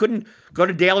ETR, if you couldn't go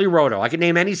to Daily Roto, I could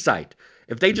name any site.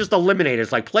 If they just eliminate it,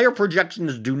 it's like player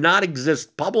projections do not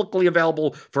exist publicly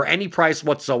available for any price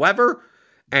whatsoever,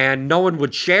 and no one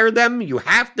would share them. You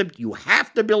have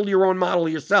to build your own model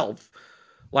yourself.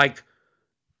 Like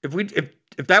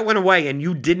if that went away and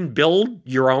you didn't build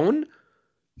your own,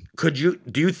 do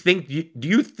you think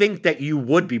that you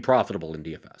would be profitable in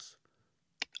DFS?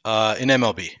 In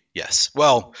MLB, yes.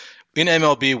 Well, in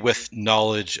MLB with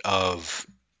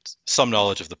some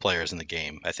knowledge of the players in the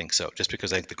game, I think so. Just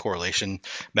because I think the correlation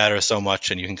matters so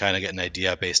much, and you can kind of get an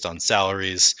idea based on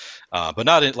salaries, but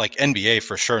not in like NBA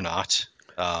for sure. Not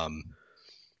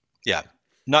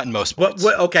in most sports.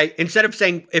 Okay, instead of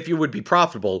saying if you would be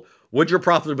profitable, would your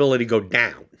profitability go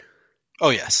down?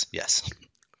 Oh yes.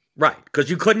 Right,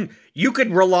 because you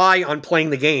could rely on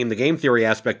playing the game theory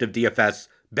aspect of DFS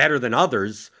better than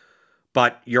others,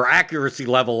 but your accuracy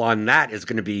level on that is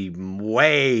going to be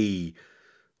way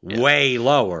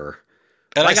lower.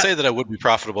 And I say that I would be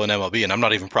profitable in MLB, and I'm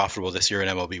not even profitable this year in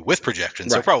MLB with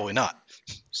projections, so probably not.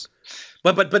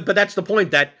 But that's the point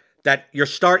that that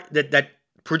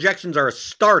projections are a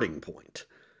starting point.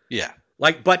 Yeah.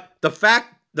 Like, but the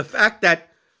fact that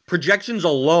projections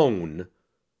alone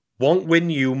won't win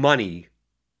you money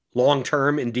long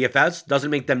term in DFS doesn't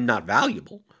make them not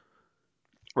valuable.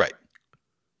 Right.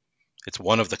 It's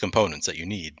one of the components that you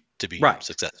need to be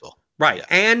successful. Right. Yeah.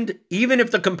 And even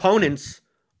if the components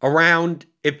around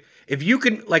if you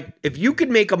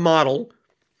can make a model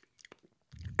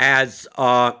as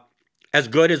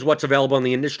good as what's available in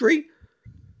the industry,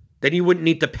 then you wouldn't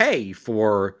need to pay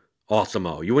for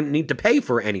Awesemo. You wouldn't need to pay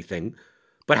for anything.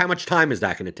 But how much time is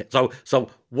that going to take? So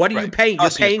what are you paying? You're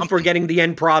paying for getting the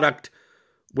end product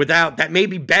without that may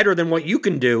be better than what you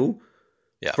can do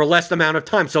for less amount of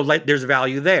time. So there's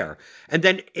value there. And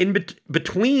then in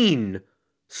between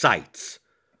sites,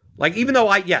 like even though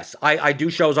I do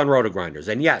shows on Roto-Grinders,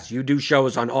 and yes, you do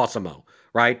shows on Awesemo,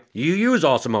 right? You use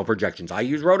Awesemo projections. I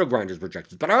use Roto-Grinders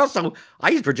projections, but I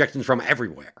use projections from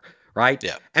everywhere, right?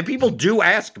 Yeah. And people do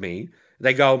ask me,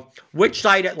 they go, which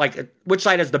site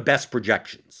has the best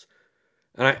projections?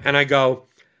 And I go,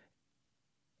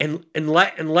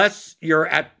 unless you're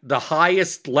at the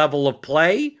highest level of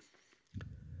play,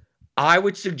 I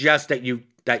would suggest that you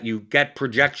get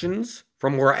projections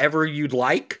from wherever you'd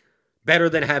like, better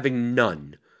than having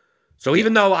none. So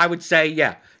even though I would say,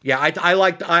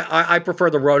 I prefer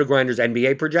the Roto-Grinders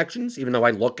NBA projections, even though I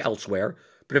look elsewhere.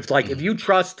 But if you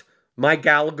trust Mike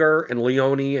Gallagher and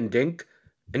Leone and Dink,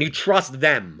 and you trust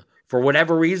them for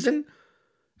whatever reason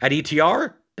at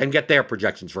ETR, then get their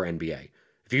projections for NBA.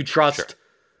 If you trust,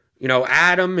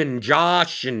 Adam and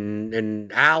Josh and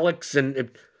Alex,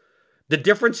 and the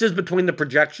differences between the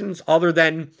projections, other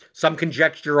than some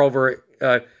conjecture over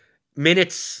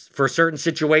minutes for certain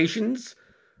situations,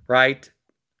 right,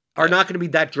 are not going to be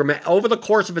that dramatic. Over the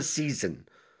course of a season,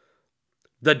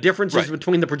 the differences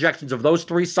between the projections of those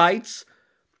three sites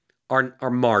are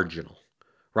marginal,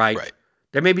 right? Right.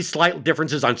 There may be slight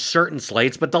differences on certain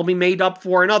slates, but they'll be made up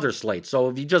for in other slates. So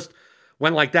if you just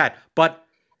went like that. But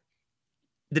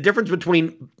the difference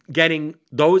between getting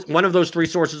one of those three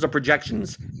sources of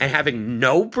projections and having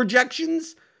no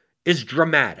projections is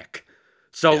dramatic.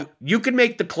 So you can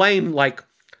make the claim like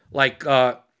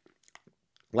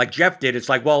Jeff did. It's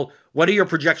like, well, what are your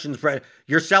projections for?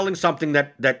 You're selling something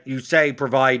that you say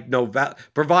provides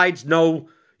no.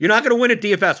 You're not going to win at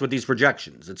DFS with these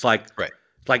projections. It's like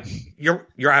Like you're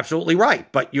absolutely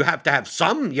right, but you have to have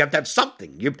some. You have to have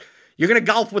something. You're going to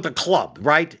golf with a club,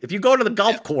 right? If you go to the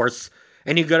golf course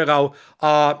and you're going to go,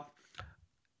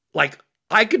 like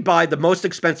I could buy the most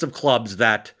expensive clubs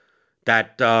that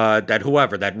Rory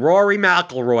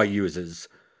McIlroy uses.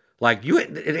 Like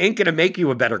it ain't going to make you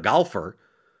a better golfer,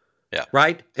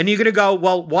 right? And you're going to go,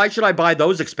 well, why should I buy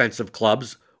those expensive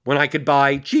clubs when I could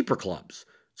buy cheaper clubs?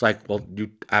 It's like, well,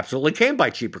 you absolutely can buy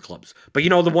cheaper clubs. But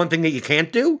the one thing that you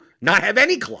can't do? Not have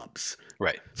any clubs.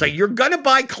 Right. So you're going to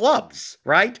buy clubs,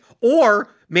 right?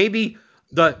 Or maybe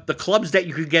the clubs that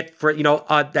you could get for,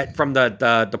 that from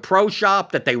the pro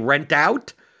shop that they rent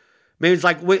out. Maybe it's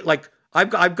like,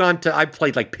 I've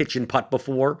played like pitch and putt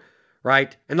before,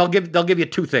 right? And they'll give you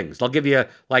two things. They'll give you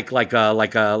like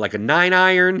a 9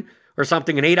 iron or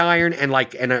something, an 8 iron, and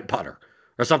a putter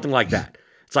or something like that.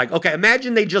 It's like, okay,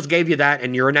 imagine they just gave you that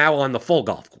and you're now on the full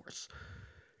golf course.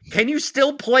 Can you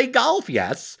still play golf?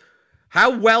 Yes. How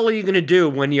well are you going to do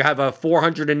when you have a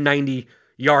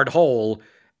 490-yard hole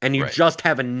and you just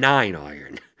have a 9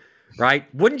 iron, right?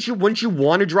 Wouldn't you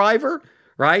want a driver,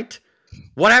 right?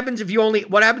 What happens if you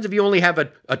only have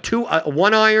a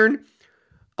 1 iron,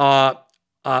 a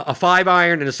 5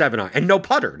 iron, and a 7 iron, and no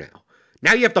putter now?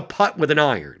 Now you have to putt with an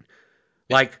iron.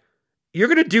 Like, you're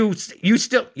going to do, you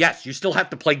still have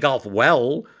to play golf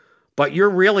well, but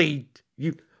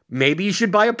maybe you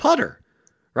should buy a putter,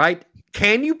 right?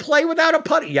 Can you play without a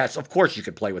putter? Yes, of course you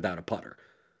could play without a putter.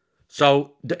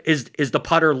 So is the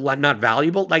putter not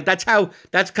valuable? Like that's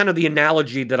kind of the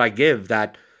analogy that I give,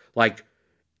 that like,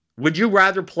 would you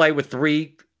rather play with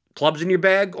 3 clubs in your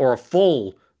bag or a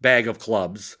full bag of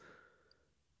clubs?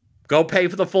 Go pay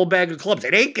for the full bag of clubs.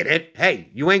 You ain't going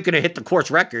to hit the course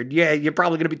record. Yeah, you're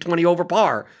probably going to be 20 over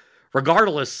par,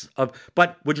 regardless of.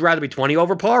 But would you rather be 20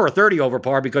 over par or 30 over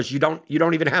par because you don't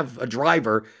even have a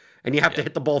driver and you have to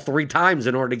hit the ball 3 times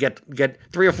in order to get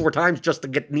 3 or 4 times just to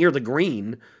get near the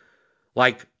green?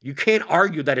 Like, you can't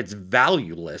argue that it's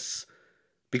valueless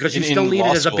because you still need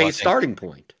it as a base starting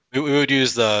point. We would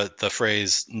use the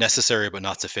phrase necessary but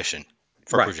not sufficient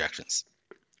for projections.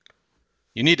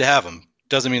 You need to have them.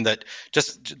 Doesn't mean that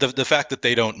just the fact that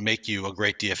they don't make you a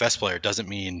great DFS player doesn't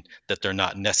mean that they're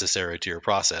not necessary to your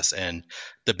process. And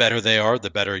the better they are, the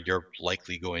better you're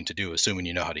likely going to do, assuming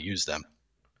you know how to use them.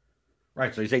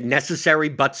 Right. So you say necessary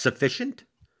but sufficient?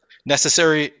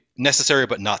 Necessary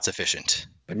but not sufficient.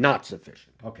 But not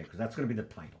sufficient. Okay, because that's going to be the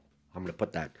title. I'm going to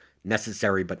put that.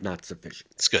 Necessary but not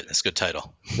sufficient. It's good. It's a good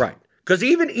title. Right. Because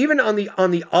even on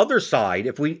the other side,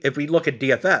 if we look at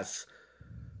DFS,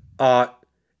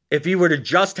 if you were to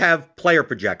just have player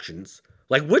projections,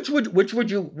 like which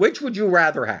would you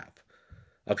rather have?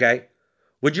 Okay?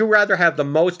 Would you rather have the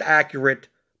most accurate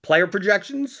player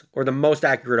projections or the most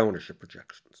accurate ownership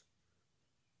projections?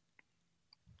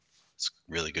 It's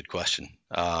a really good question.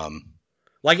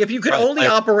 Like if you could only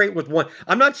operate with one,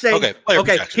 I'm not saying,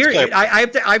 okay, here, I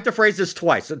have to phrase this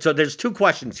twice. So there's two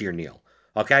questions here, Neil.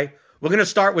 Okay. We're going to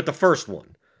start with the first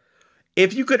one.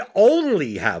 If you could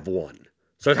only have one,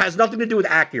 so it has nothing to do with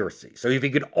accuracy. So if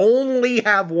you could only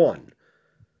have one,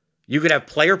 you could have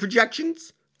player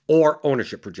projections or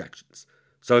ownership projections.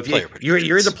 So if you're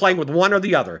either playing with one or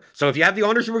the other. So if you have the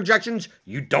ownership projections,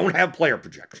 you don't have player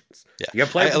projections. Yeah. If you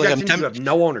have player projections, you have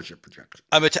no ownership projections.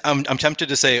 I'm tempted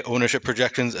to say ownership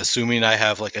projections, assuming I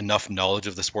have like enough knowledge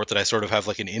of the sport that I sort of have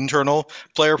like an internal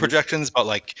player projections, but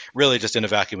like really just in a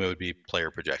vacuum, it would be player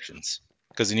projections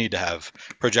because you need to have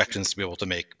projections to be able to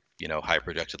make, high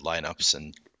projected lineups.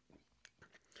 And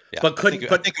yeah, I think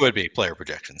it would be player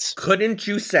projections. Couldn't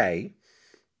you say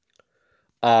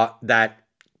that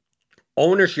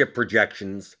ownership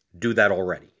projections do that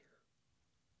already?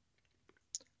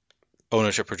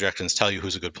 Ownership projections tell you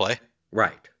who's a good play?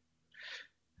 Right.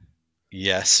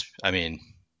 Yes. I mean,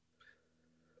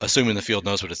 assuming the field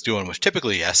knows what it's doing, which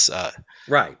typically, yes.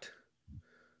 Right.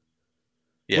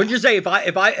 Yeah. Would you say if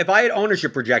I had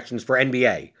ownership projections for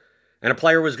NBA and a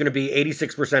player was going to be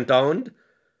 86% owned,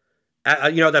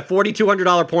 that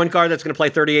 $4,200 point guard that's going to play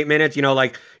 38 minutes,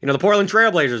 the Portland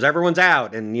Trailblazers, everyone's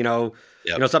out, and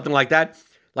something like that.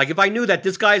 Like if I knew that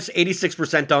this guy's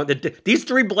 86% owned, that these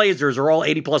three Blazers are all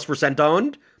 80+%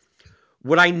 owned,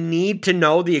 would I need to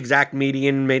know the exact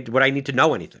median? Would I need to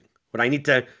know anything? Would I need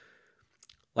to,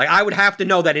 I would have to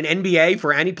know that in NBA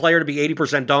for any player to be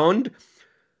 80% owned,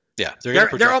 yeah,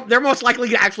 they're most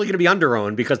likely actually going to be under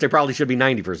owned because they probably should be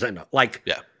 90%.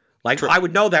 True. I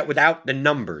would know that without the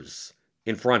numbers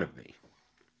in front of me.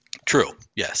 True.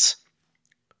 Yes.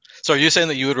 So are you saying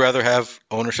that you would rather have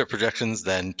ownership projections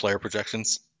than player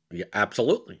projections? Yeah,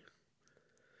 absolutely.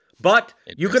 But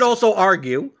you could also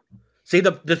argue, see,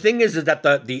 the thing is that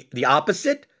the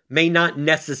opposite may not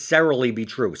necessarily be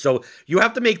true. So you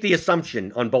have to make the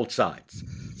assumption on both sides.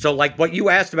 So like what you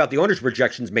asked about the ownership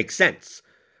projections makes sense,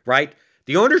 right?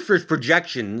 The ownership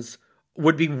projections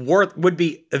would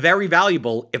be very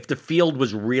valuable if the field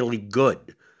was really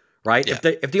good, right? Yeah.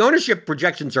 If the ownership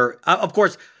projections are, of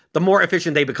course, the more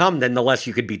efficient they become, then the less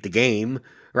you could beat the game,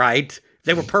 right? If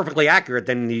they were perfectly accurate,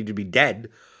 then you'd be dead.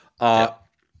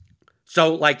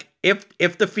 So, like, if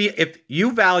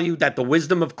you value that the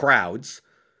wisdom of crowds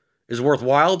is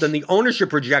worthwhile, then the ownership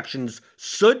projections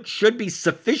should be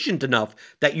sufficient enough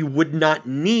that you would not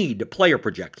need player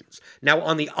projections. Now,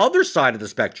 on the other side of the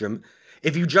spectrum,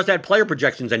 if you just had player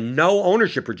projections and no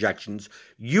ownership projections,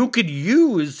 you could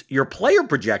use your player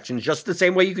projections just the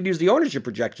same way you could use the ownership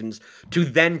projections to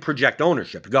then project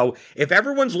ownership. Go, if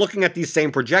everyone's looking at these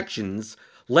same projections,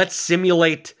 let's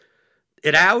simulate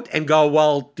it out and go,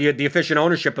 well, the efficient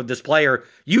ownership of this player,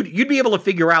 you'd be able to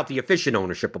figure out the efficient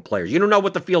ownership of players. You don't know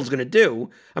what the field's going to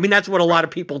do. I mean, that's what a lot of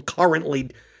people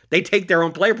currently, they take their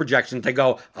own player projections. They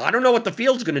go, I don't know what the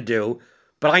field's going to do,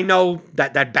 but I know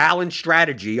that balanced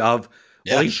strategy of,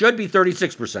 well, he should be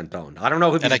 36% owned. I don't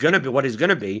know if he's going to be what he's going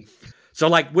to be. So,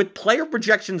 like, with player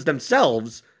projections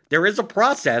themselves, there is a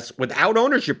process without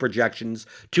ownership projections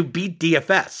to beat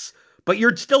DFS. But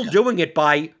you're still doing it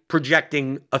by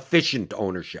projecting efficient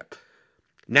ownership.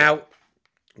 Now,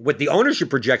 with the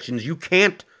ownership projections, you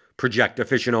can't project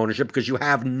efficient ownership because you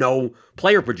have no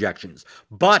player projections.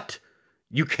 But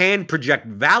you can project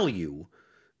value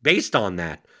based on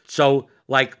that. So,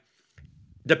 like,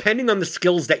 depending on the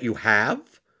skills that you have,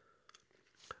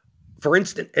 for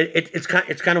instance, it's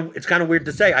kind of weird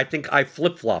to say. I think I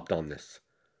flip-flopped on this.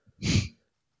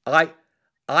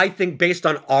 I think based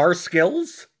on our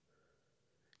skills,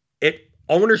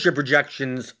 ownership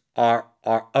projections are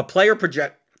a player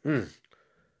project. It'd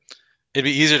be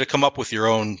easier to come up with your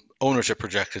own ownership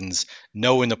projections,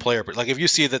 knowing the player. Like if you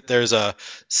see that there's a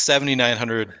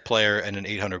 7,900 player and an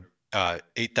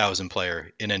 8,000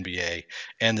 player in NBA,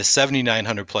 and the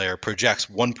 7,900 player projects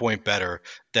 1 point better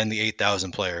than the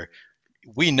 8,000 player,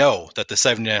 we know that the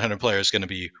 7,900 player is going to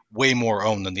be way more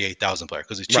owned than the 8,000 player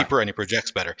because he's cheaper and he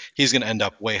projects better. He's going to end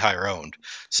up way higher owned.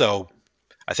 So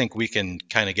I think we can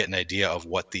kind of get an idea of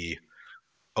what the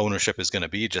ownership is going to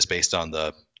be just based on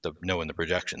the knowing the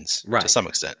projections to some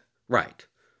extent. Right.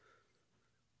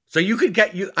 So you could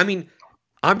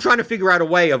I'm trying to figure out a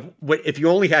way of if you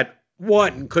only had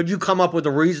one, could you come up with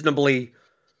a reasonably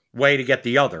way to get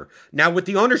the other? Now, with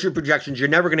the ownership projections, you're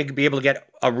never going to be able to get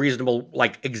a reasonable,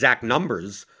 like, exact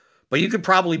numbers, but you could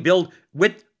probably build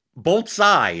with both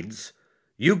sides.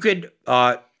 You could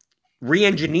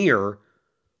re-engineer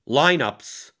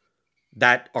lineups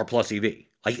that are plus EV.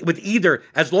 Like with either,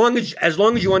 as long as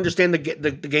you understand the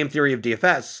game theory of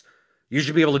DFS, you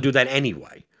should be able to do that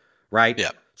anyway, right? Yeah.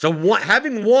 So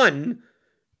having one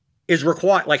is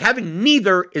required. Like having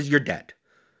neither is you're dead.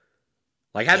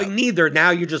 Like having neither,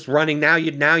 now you're just running. Now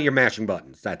you're mashing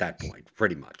buttons at that point,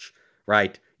 pretty much,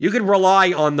 right? You can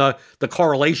rely on the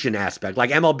correlation aspect, like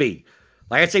MLB.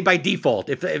 Like I'd say by default,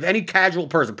 if any casual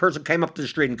person came up to the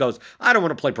street and goes, I don't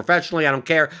want to play professionally, I don't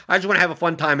care, I just want to have a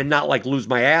fun time and not like lose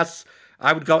my ass,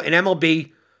 I would go in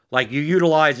MLB, like you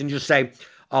utilize and just say,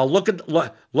 look at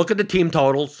the team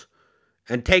totals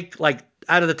and take like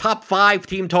out of the top 5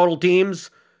 team total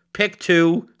teams, pick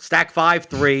 2, stack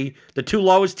 5-3. The 2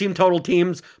 lowest team total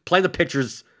teams play the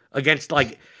pitchers against,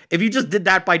 like, if you just did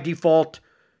that by default,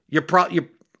 you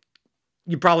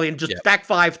probably just stack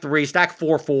 5-3, stack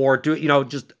 4-4. Do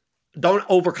just don't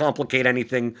overcomplicate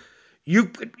anything.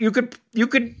 You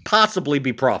could possibly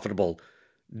be profitable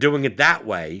doing it that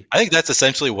way. I think that's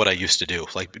essentially what I used to do.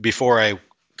 Like before I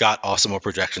got Awesemo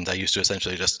projections, I used to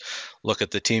essentially just look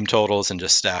at the team totals and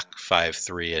just stack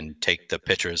 5-3 and take the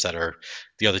pitchers that are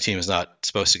the other team is not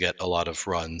supposed to get a lot of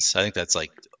runs. I think that's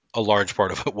like a large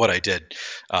part of what I did,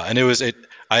 and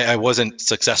I wasn't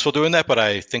successful doing that, but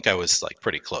I think I was like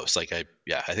pretty close. Like I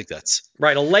think that's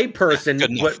right. A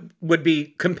layperson would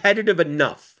be competitive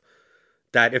enough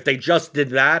that if they just did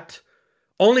that,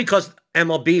 only because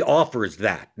MLB offers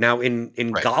that. Now in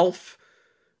right. golf,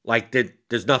 like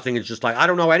there's nothing. It's just like, I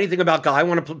don't know anything about golf. I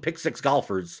want to pick 6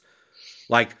 golfers.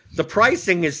 Like the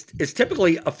pricing is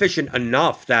typically efficient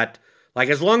enough that like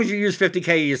as long as you use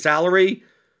 $50K of your salary,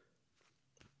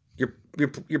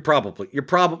 you're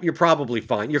probably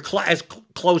fine. You're as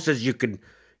close as you could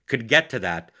get to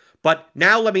that. But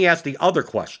now let me ask the other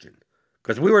question,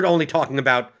 because we were only talking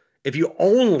about if you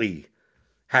only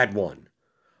had one.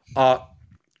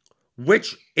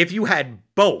 Which if you had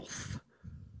both,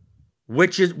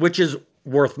 which is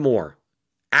worth more,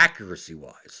 accuracy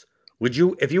wise? Would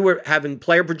you, if you were having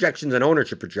player projections and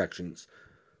ownership projections,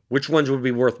 which ones would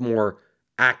be worth more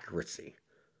accuracy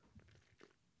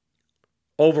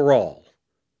overall?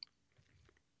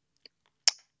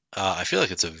 I feel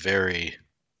like it's a very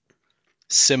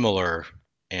similar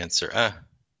answer.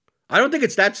 I don't think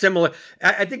it's that similar.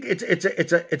 I think it's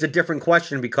a different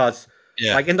question because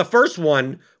like in the first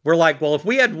one, we're like, well, if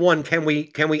we had one, can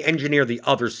we engineer the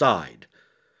other side?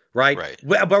 Right.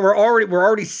 But we're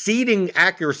already seeding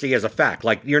accuracy as a fact.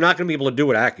 Like you're not going to be able to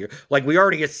do it accurate. Like we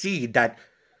already seed that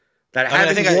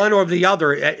having one or the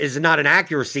other is not an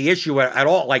accuracy issue at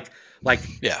all. Like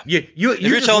you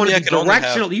just want to be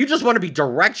directional. You just want to be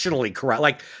directionally correct.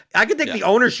 Like I could take the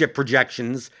ownership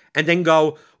projections and then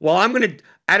go, well, I'm going to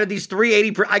out of these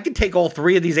 380, I could take all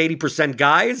 3 of these 80%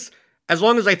 guys as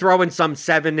long as I throw in some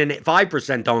 7 and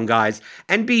 5% owned guys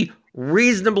and be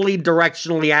reasonably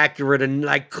directionally accurate, and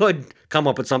I could come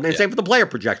up with something. And same for the player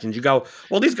projections. You go,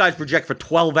 well, these guys project for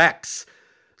 12x.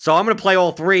 So I'm going to play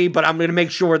all 3, but I'm going to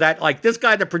make sure that like this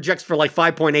guy that projects for like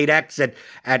 5.8x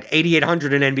at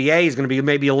 8,800 in NBA is going to be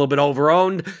maybe a little bit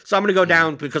overowned. So I'm going to go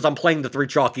down because I'm playing the 3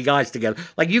 chalky guys together.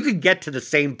 Like you could get to the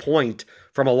same point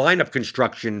from a lineup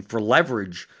construction for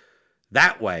leverage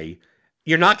that way.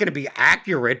 You're not going to be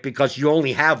accurate because you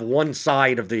only have one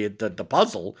side of the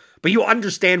puzzle, but you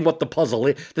understand what the puzzle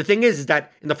is. The thing is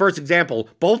that in the first example,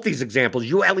 both these examples,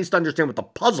 you at least understand what the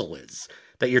puzzle is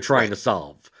that you're trying to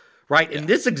solve. Right? In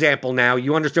this example now,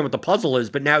 you understand what the puzzle is,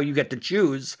 but now you get to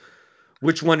choose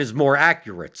which one is more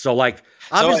accurate. So like,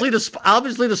 obviously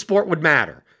the sport would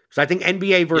matter. So I think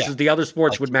NBA versus the other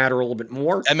sports would matter a little bit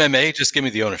more. MMA, just give me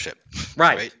the ownership.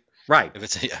 Right. If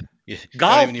it's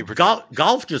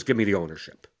golf, just give me the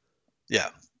ownership. Yeah.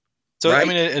 So I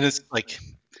mean, and it's like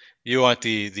you want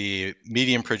the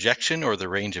median projection or the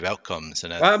range of outcomes,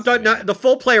 and I'm talking not the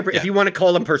full player. If you want to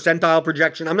call them percentile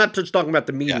projection, I'm not just talking about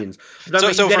the medians. So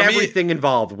you get everything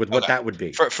involved with what that would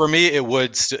be. For me, it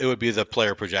would be the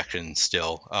player projection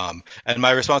still. And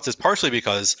my response is partially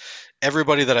because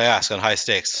everybody that I ask on high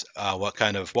stakes, what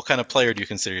kind of player do you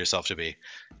consider yourself to be?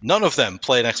 None of them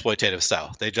play an exploitative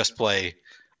style. They just play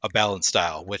a balanced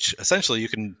style, which essentially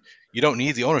you don't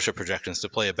need the ownership projections to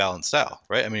play a balanced style,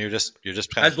 right? I mean, you're just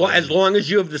kind of as long as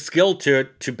you have the skill to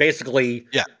basically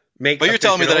make. But you're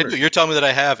telling me that I do. You're telling me that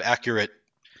I have accurate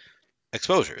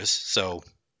exposures. So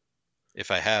if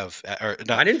I have, or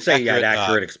not, I didn't say you had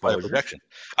accurate exposures. Projection.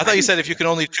 I thought you said if you can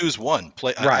only choose one,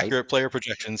 accurate player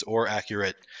projections or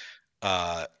accurate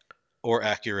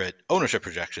ownership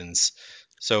projections.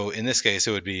 So in this case,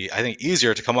 it would be, I think,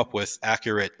 easier to come up with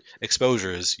accurate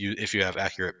exposures if you have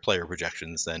accurate player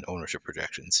projections than ownership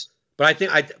projections. But I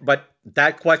think but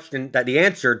that question, that the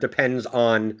answer depends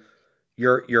on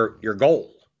your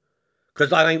goal.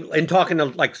 Because I mean, in talking to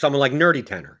like someone like Nerdy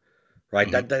Tenor, right?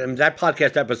 Mhm. That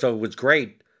podcast episode was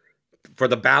great for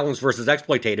the balance versus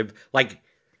exploitative. Like,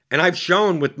 and I've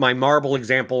shown with my marble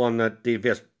example on the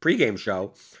DFS pregame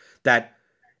show that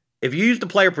if you use the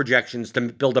player projections to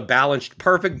build a balanced,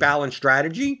 perfect balanced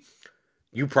strategy,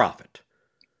 you profit,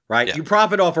 right? Yeah. You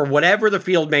profit off of whatever the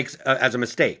field makes as a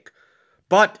mistake.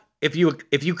 But if you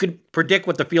could predict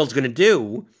what the field's going to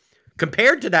do,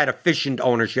 compared to that efficient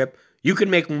ownership, you can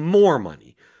make more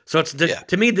money. So it's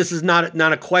to me, this is not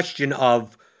a question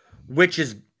of which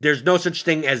is. There's no such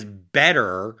thing as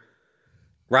better,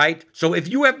 right? So if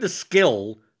you have the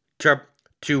skill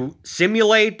to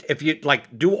simulate, if you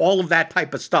like do all of that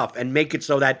type of stuff and make it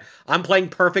so that I'm playing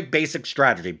perfect basic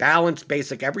strategy, balanced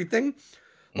basic everything,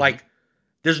 like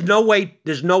there's no way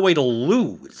to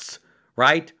lose,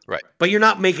 right? Right. But you're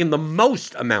not making the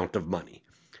most amount of money.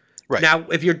 Right. Now,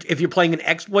 if you're playing an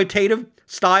exploitative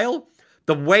style,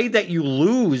 the way that you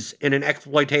lose in an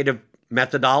exploitative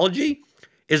methodology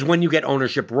is when you get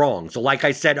ownership wrong. So like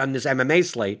I said on this MMA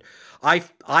slate, I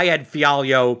had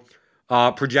Fialho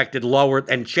projected lower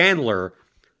and Chandler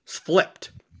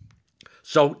flipped.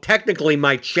 So technically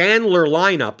my Chandler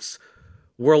lineups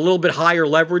were a little bit higher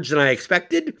leverage than I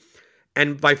expected,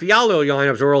 and my Fialho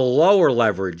lineups were a lower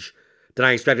leverage than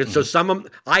I expected. So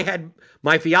I had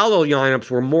my Fialho lineups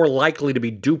were more likely to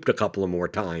be duped a couple of more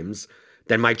times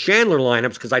than my Chandler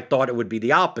lineups because I thought it would be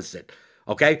the opposite.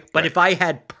 Okay? But if I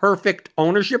had perfect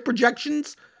ownership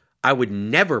projections, I would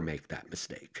never make that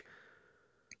mistake.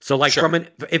 So like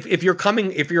if you're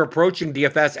approaching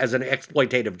DFS as an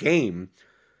exploitative game,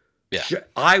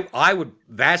 I would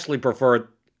vastly prefer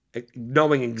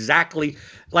knowing exactly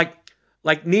like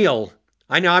Neil,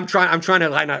 I know I'm trying to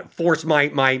like force my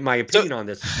opinion on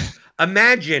this.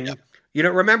 Imagine,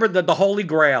 remember the holy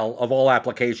grail of all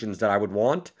applications that I would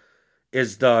want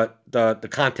is the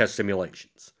contest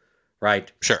simulations,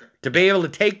 right? Sure. To be able to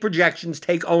take projections,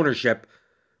 take ownership,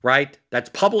 right? That's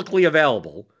publicly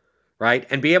available, right?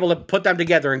 And be able to put them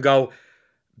together and go,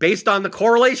 based on the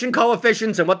correlation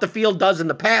coefficients and what the field does in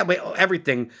the past,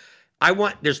 everything,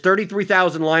 there's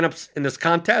 33,000 lineups in this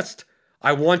contest.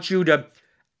 I want you to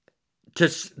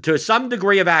some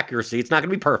degree of accuracy, it's not going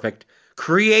to be perfect,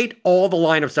 create all the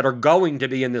lineups that are going to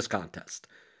be in this contest.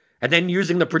 And then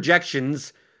using the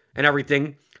projections and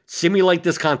everything, simulate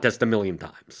this contest a million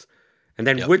times. And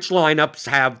then which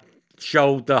lineups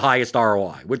show the highest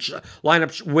ROI, which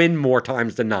lineups win more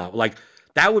times than not. Like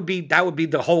that would be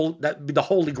the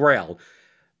holy grail.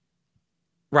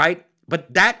 Right?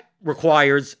 But that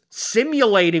requires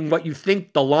simulating what you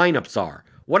think the lineups are.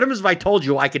 What if I told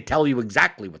you I could tell you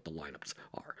exactly what the lineups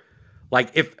are?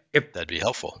 Like if that'd be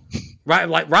helpful.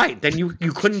 Right. Then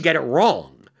you couldn't get it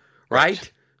wrong.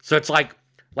 Right? So it's like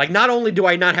not only do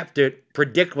I not have to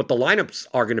predict what the lineups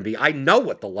are going to be, I know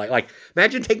what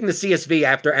imagine taking the CSV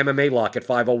after MMA lock at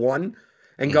 501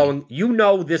 and going,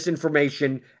 this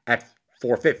information at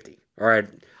 450. All right.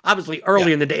 Obviously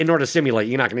early in the day, in order to simulate,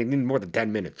 you're not going to need more than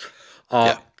 10 minutes.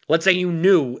 Let's say you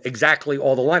knew exactly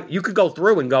all the lineups. You could go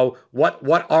through and go,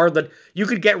 you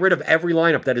could get rid of every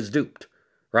lineup that is duped,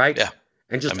 right? Yeah.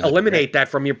 And just eliminate that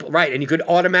from your, right. And you could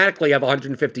automatically have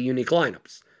 150 unique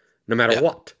lineups, no matter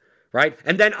what, right?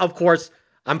 And then, of course,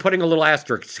 I'm putting a little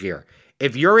asterisk here.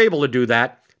 If you're able to do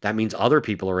that, that means other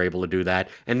people are able to do that.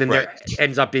 And then there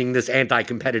ends up being this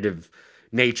anti-competitive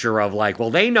nature of like, well,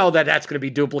 they know that that's going to be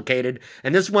duplicated,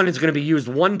 and this one is going to be used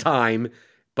one time,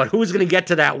 but who's going to get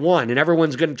to that one? And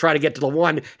everyone's going to try to get to the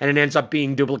one, and it ends up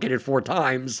being duplicated 4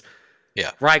 times.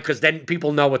 Yeah. Right? Because then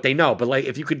people know what they know. But like,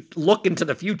 if you could look into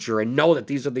the future and know that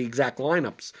these are the exact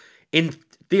lineups,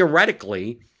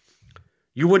 theoretically,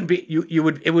 it would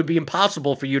be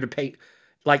impossible for you to pay,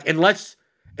 like, unless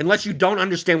you don't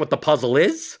understand what the puzzle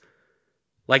is.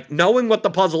 Like, knowing what the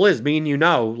puzzle is,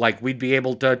 like, we'd be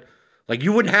able to, like,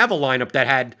 you wouldn't have a lineup that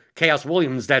had Chaos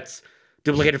Williams that's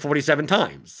duplicated 47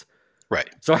 times. Right.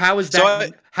 So how is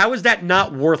that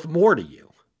not worth more to you?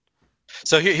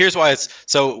 So here's why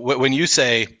when you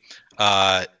say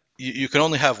you can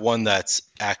only have one that's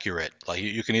accurate, like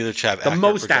you can either have the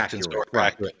most accurate, or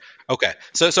accurate. Okay.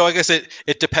 So I guess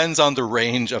it depends on the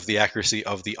range of the accuracy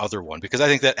of the other one, because I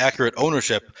think that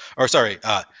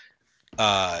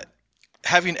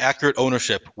having accurate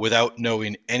ownership without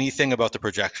knowing anything about the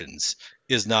projections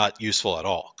is not useful at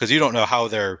all, because you don't know how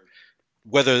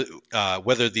whether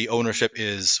the ownership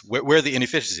is where the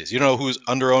inefficiency is. You don't know who's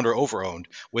under-owned or over-owned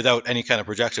without any kind of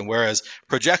projection. Whereas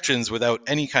projections without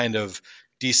any kind of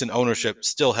decent ownership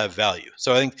still have value.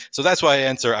 So I think that's why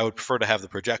I would prefer to have the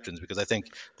projections, because I think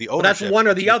the ownership. Well, that's one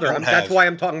or the other. That's why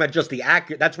I'm talking about just the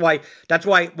accurate. That's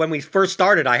why when we first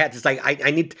started, I had to say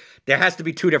I need. There has to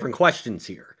be two different questions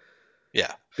here.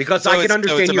 Yeah, because I can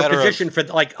understand your position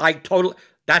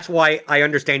That's why I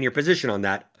understand your position on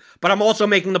that. But I'm also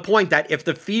making the point that if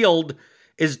the field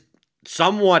is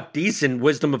somewhat decent,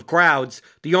 wisdom of crowds,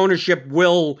 the ownership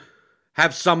will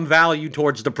have some value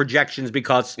towards the projections,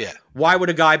 because why would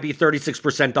a guy be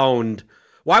 36% owned?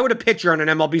 Why would a pitcher on an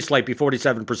MLB slate be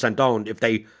 47% owned if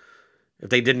they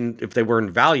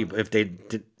weren't valuable?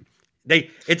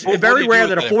 It's very rare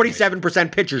that a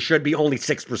 47% pitcher should be only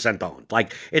 6% owned.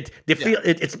 Like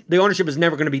the ownership is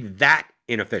never going to be that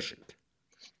inefficient.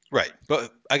 Right.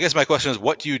 But I guess my question is,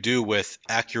 what do you do with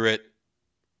accurate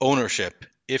ownership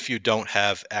if you don't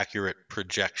have accurate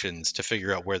projections to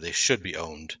figure out where they should be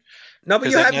owned? No,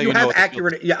 but you have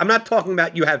accurate. Yeah, I'm not talking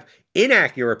about you have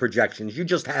inaccurate projections. You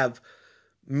just have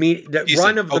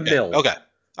run of the mill. Okay.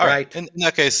 All right. In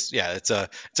that case, it's a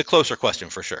closer question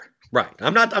for sure. Right.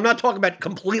 I'm not talking about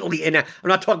completely I'm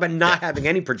not talking about not having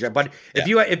any project. But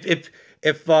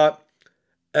if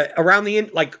around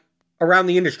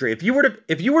the industry, if you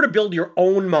were to build your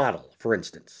own model, for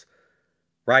instance,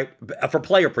 right, for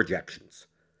player projections,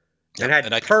 and had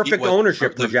perfect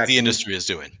ownership projections, the industry is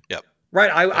doing. Yep. Right.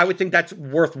 I would think that's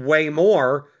worth way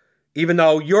more, even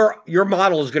though your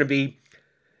model is going to be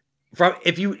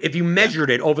if you measured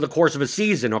it over the course of a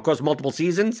season or across multiple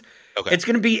seasons, it's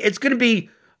going to be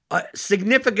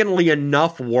significantly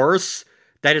enough worse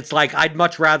that it's like I'd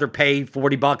much rather pay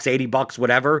 $40, $80,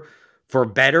 whatever, for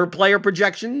better player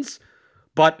projections.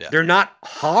 But they're not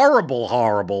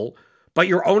horrible, but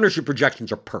your ownership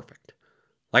projections are perfect.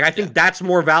 Like, I think that's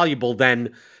more valuable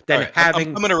than having.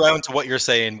 I'm coming around to what you're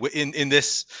saying. In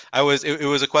this, it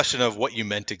was a question of what you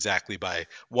meant exactly by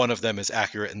one of them is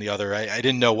accurate and the other. I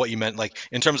didn't know what you meant, like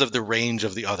in terms of the range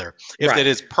of the other. If it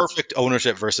is perfect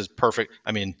ownership versus perfect,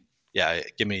 I mean,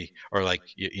 give me, or like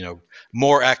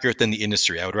more accurate than the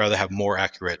industry. I would rather have more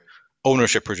accurate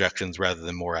ownership projections rather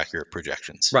than more accurate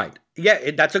projections. Right.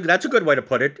 Yeah, that's a good way to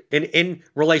put it in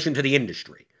relation to the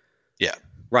industry. Yeah.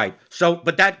 Right. So,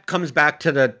 but that comes back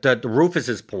to the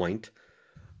Rufus's point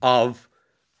of,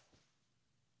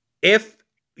 if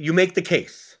you make the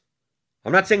case,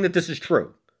 I'm not saying that this is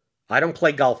true. I don't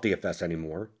play golf DFS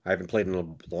anymore. I haven't played in a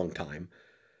long time.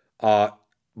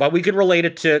 But we could relate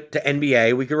it to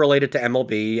NBA. We could relate it to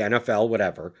MLB, NFL,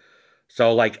 whatever.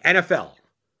 So like NFL,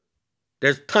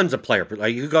 there's tons of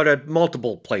like you could go to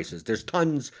multiple places. There's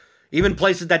tons, even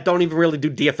places that don't even really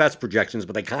do DFS projections,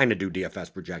 but they kind of do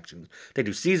DFS projections. They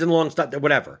do season-long stuff,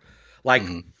 whatever. Like,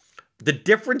 the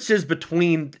differences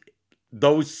between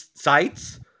those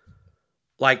sites,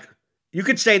 like, you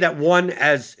could say that one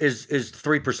is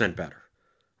 3% better,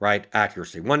 right?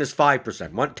 Accuracy. One is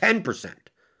 5%, one 10%,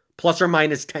 plus or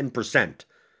minus 10%,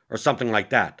 or something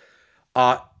like that.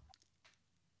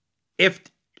 If,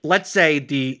 let's say,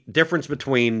 the difference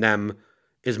between them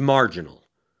is marginal.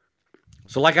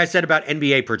 So like I said about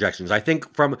NBA projections, I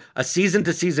think from a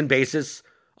season-to-season basis,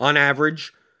 on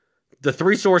average, the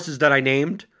three sources that I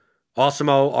named,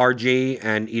 Awesemo, RG,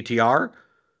 and ETR,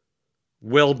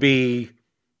 will be,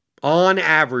 on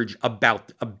average,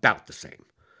 about the same,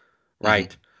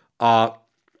 right?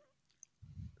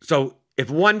 So if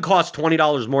one costs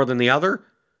 $20 more than the other,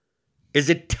 is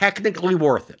it technically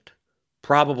worth it?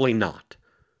 Probably not.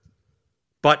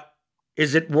 But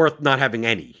is it worth not having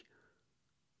any?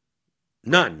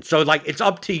 None. So, like, it's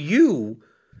up to you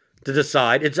to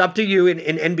decide. It's up to you in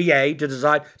NBA to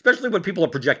decide, especially when people are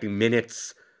projecting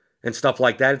minutes and stuff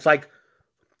like that. It's like,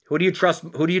 who do you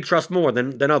trust more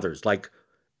than others? Like,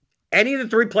 any of the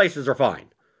three places are fine,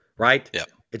 right? Yeah.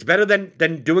 It's better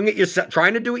than doing it yourself,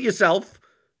 trying to do it yourself,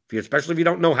 especially if you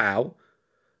don't know how.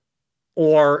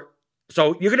 Or,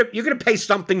 so you're gonna pay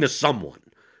something to someone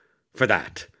for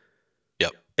that.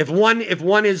 Yep. If one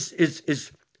is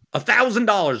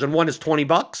 $1,000 and one is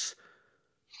 $20,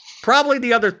 probably the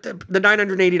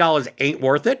 $980 ain't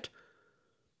worth it.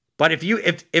 But if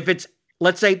it's,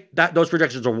 let's say that those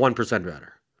projections are 1%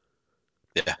 better.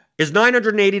 Yeah. Is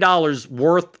 $980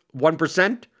 worth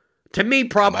 1%? To me,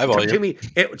 probably. To me,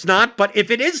 it's not. But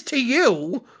if it is to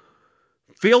you,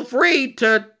 feel free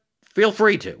to,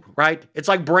 right? It's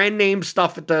like brand name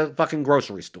stuff at the fucking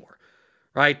grocery store,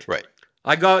 right? Right.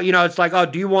 I go, it's like, oh,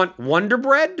 do you want Wonder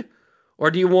Bread?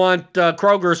 Or do you want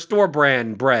Kroger store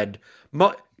brand bread?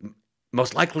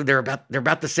 Most likely they're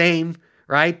about the same,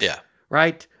 right? Yeah.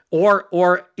 Right?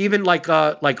 Or even like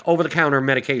over the counter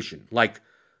medication. Like,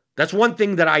 that's one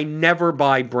thing that I never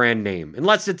buy brand name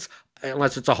unless it's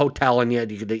unless it's a hotel and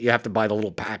you have to buy the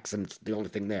little packs and it's the only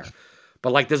thing there.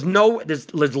 But like, there's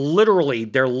literally,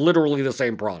 they're literally the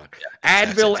same product. Yeah,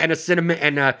 Advil and a cinnamon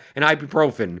and an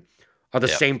ibuprofen are the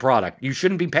same product. You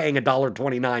shouldn't be paying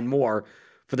 $1.29 more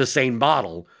for the same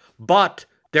bottle. But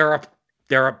there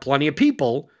are plenty of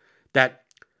people that,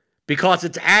 because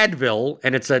it's Advil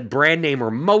and it's a brand name or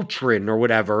Motrin or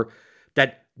whatever,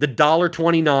 that the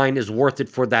 $1.29 is worth it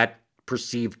for that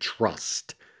perceived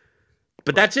trust.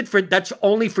 But that's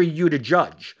only for you to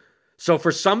judge. So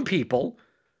for some people,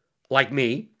 like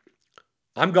me,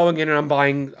 I'm going in and I'm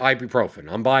buying ibuprofen.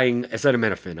 I'm buying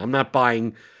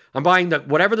acetaminophen. I'm buying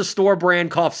whatever the store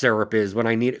brand cough syrup is when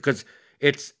I need it, because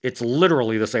it's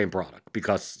literally the same product,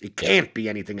 because it can't be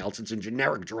anything else. It's a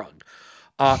generic drug.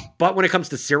 But when it comes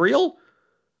to cereal,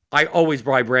 I always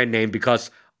buy brand name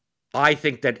because I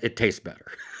think that it tastes better.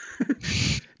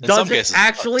 Does it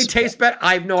actually taste better?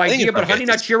 I have no idea. But Honey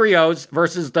Nut Cheerios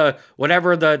versus the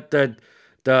whatever the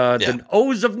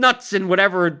O's of Nuts and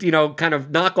whatever, kind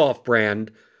of knockoff brand.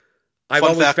 I've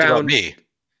always found about me,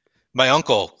 my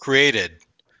uncle created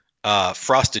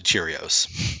Frosted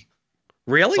Cheerios.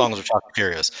 Really? Songs of Chocolate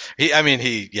Cheerios. He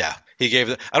gave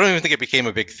it. I don't even think it became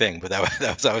a big thing, but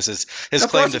that was his claim to fame.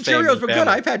 Frosted Cheerios were good.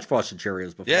 I've had Frosted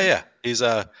Cheerios before. Yeah. He's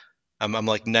I'm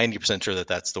like 90% sure that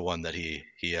that's the one that he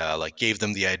like gave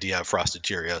them the idea of Frosted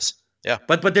Cheerios. Yeah.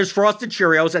 But there's Frosted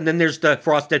Cheerios, and then there's the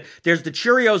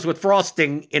Cheerios with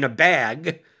frosting in a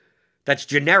bag that's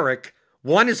generic.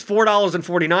 One is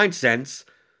 $4.49.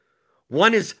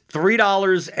 One is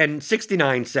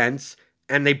 $3.69,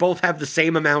 and they both have the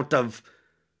same amount of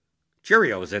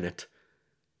Cheerios in it.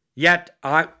 Yet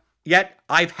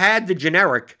I've had the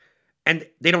generic, and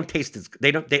they don't taste as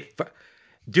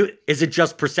is it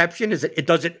just perception? Is it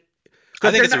does it? I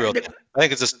think it's I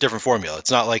think it's just a different formula. It's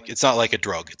not like a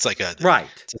drug. It's like a right.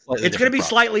 It's going to be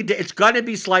slightly. It's going to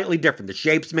be slightly different. The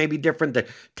shapes may be different. The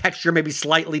texture may be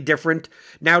slightly different.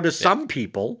 Now, to some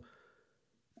people,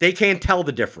 they can't tell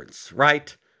the difference.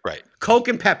 Right. Right. Coke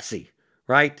and Pepsi.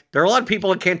 Right. There are a lot of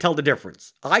people that can't tell the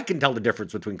difference. I can tell the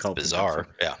difference between Coke and Pepsi. Bizarre.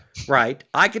 Yeah. Right.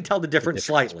 I can tell the difference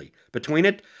slightly between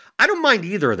it. I don't mind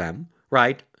either of them.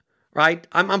 Right. Right.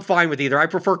 I'm fine with either. I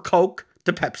prefer Coke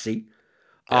to Pepsi.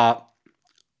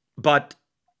 But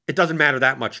it doesn't matter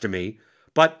that much to me.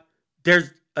 But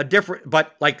there's a different,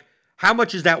 but like, how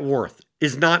much is that worth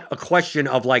is not a question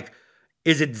of like,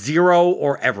 is it zero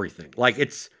or everything? Like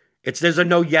there's a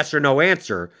no yes or no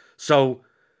answer. So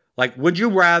like, would you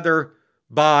rather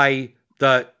buy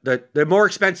the more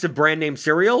expensive brand name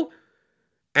cereal?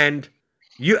 And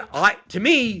to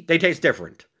me, they taste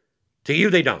different. To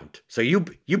you, they don't. So you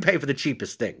pay for the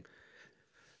cheapest thing.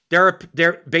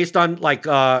 They're based on like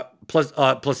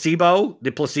placebo,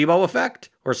 the placebo effect,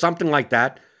 or something like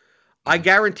that. I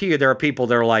guarantee you, there are people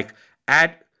that are like,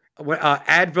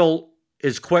 Advil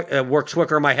is works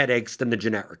quicker on my headaches than the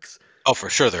generics. Oh, for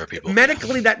sure, there are people.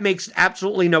 Medically, that makes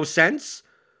absolutely no sense.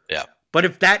 Yeah. But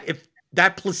if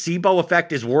that placebo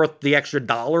effect is worth the extra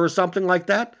 $1 or something like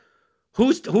that,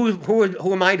 who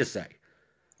am I to say?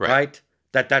 Right?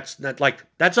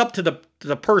 That's up to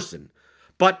the person.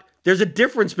 But there's a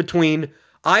difference between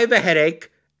I have a headache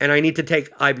and I need to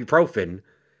take ibuprofen.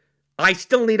 I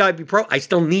still need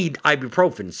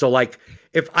ibuprofen. So like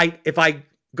if I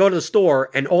go to the store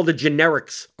and all the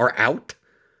generics are out,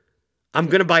 I'm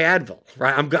gonna buy Advil,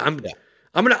 right? I'm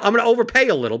gonna overpay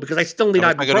a little because I still need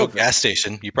ibuprofen. If I go to a gas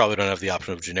station, you probably don't have the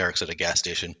option of generics at a gas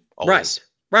station. Always.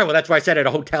 Right. Well, that's why I said at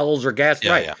hotels or gas.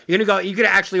 Yeah, right. Yeah. You're gonna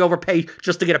actually overpay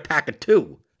just to get a pack of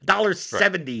two.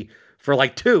 $1.70 for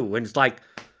like two, and it's like.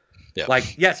 Yeah.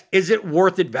 Like, yes, is it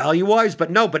worth it value-wise?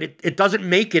 But no, but it doesn't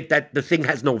make it that the thing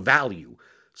has no value.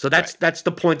 So that's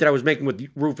the point that I was making with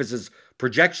Rufus's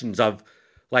projections of,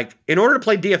 like, in order to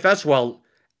play DFS well,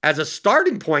 as a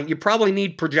starting point, you probably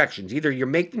need projections. Either you're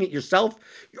making it yourself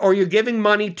or you're giving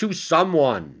money to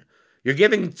someone. You're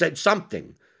giving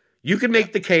something. You can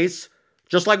make the case,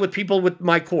 just like with people with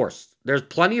my course. There's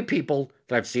plenty of people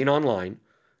that I've seen online,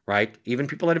 right? Even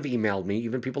people that have emailed me,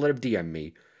 even people that have DM'd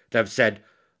me, that have said,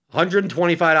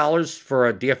 $125 for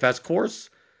a DFS course,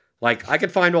 like I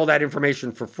could find all that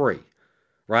information for free,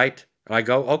 right? And I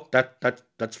go, oh,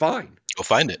 that's fine. Go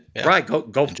find it, yeah. Right?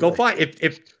 Go find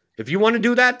if you want to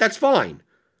do that, that's fine,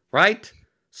 right?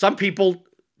 Some people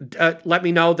let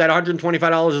me know that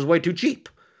 $125 is way too cheap,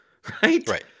 right?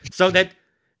 Right. So that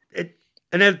it,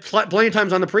 and then plenty of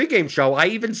times on the pregame show, I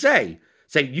even say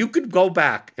you could go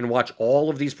back and watch all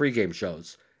of these pregame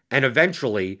shows and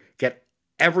eventually get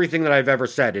everything that I've ever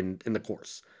said in the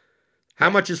course. How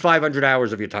much is 500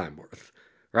 hours of your time worth?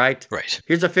 Right? Right.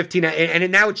 Here's a 15,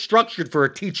 and now it's structured for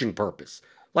a teaching purpose.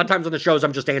 lot of times on the shows,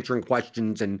 I'm just answering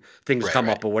questions and things Right, come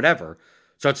right. up or whatever.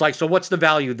 So it's like, so what's the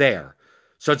value there?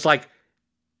 So it's like,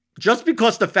 just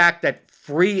because the fact that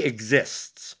free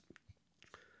exists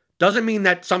doesn't mean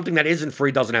that something that isn't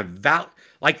free doesn't have value.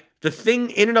 Like the thing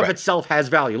in and of Right. itself has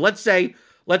value. Let's say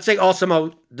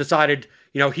Osimo decided,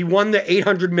 he won the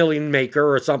 800 million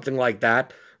maker or something like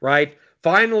that, right?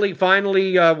 Finally,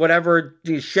 whatever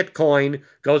the shit coin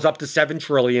goes up to 7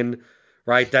 trillion,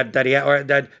 right?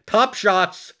 That Top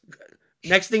Shots.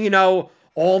 Next thing you know,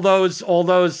 all those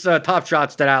Top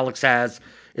Shots that Alex has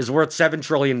is worth $7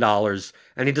 trillion,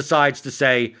 and he decides to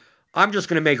say, "I'm just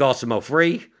going to make Osimo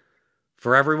free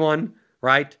for everyone,"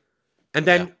 right? And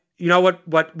then Yeah. you know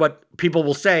what people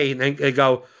will say, and they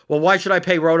go, "Well, why should I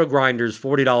pay Roto Grinders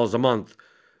 $40 a month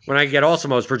when I get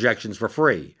Osimo's projections for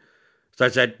free?" So I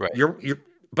said, Right.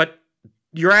 but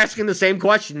you're asking the same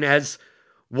question as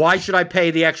why should I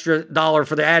pay the extra dollar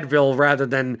for the Advil rather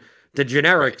than the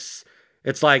generics?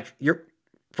 It's like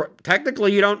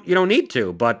technically you don't need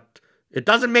to, but it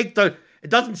doesn't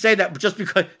say that just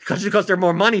because they're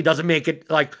more money doesn't make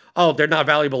it like, oh, they're not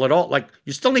valuable at all. Like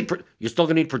you still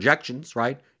gonna need projections,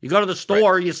 right? You go to the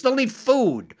store, you still need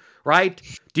food, right?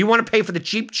 Do you want to pay for the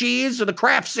cheap cheese or the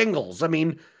craft singles? I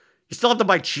mean, you still have to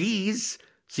buy cheese.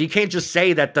 So you can't just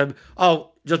say that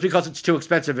just because it's too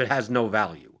expensive, it has no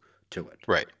value to it.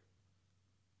 Right.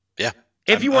 Yeah.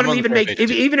 If you want to even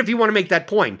even if you want to make that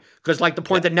point, because like the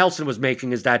point that Nelson was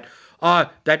making is that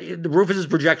that Rufus's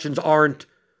projections aren't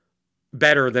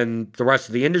better than the rest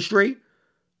of the industry,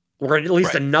 or at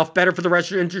least enough better for the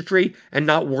rest of the industry, and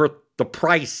not worth the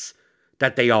price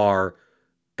that they are,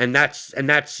 and that's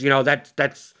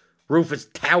Rufus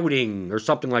touting or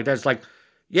something like that. It's like,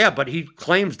 yeah, but he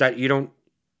claims that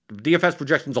DFS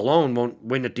projections alone won't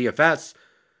win at DFS,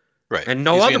 right? And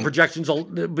no other projections will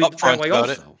be that way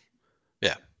also. It.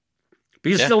 Yeah, but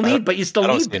you still need. I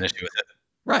don't see an issue with it.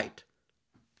 Right.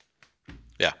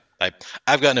 Yeah,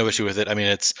 I've got no issue with it. I mean,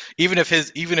 it's even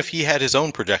if he had his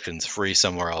own projections free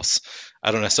somewhere else,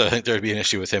 I don't necessarily think there'd be an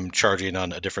issue with him charging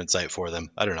on a different site for them.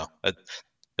 I don't know. That'd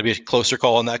be a closer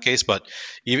call in that case. But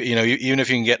even if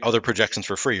you can get other projections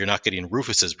for free, you're not getting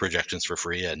Rufus's projections for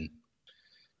free, and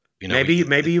maybe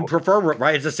you prefer,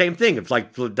 right? It's the same thing. It's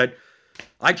like that.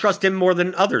 I trust him more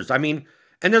than others. I mean,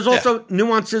 and there's also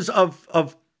nuances of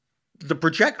the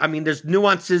project. I mean, there's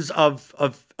nuances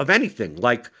of anything.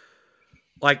 Like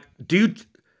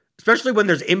especially when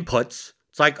there's inputs.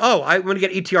 It's like, oh, I want to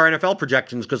get ETR NFL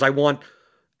projections because I want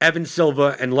Evan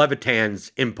Silva and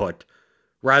Levitan's input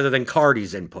rather than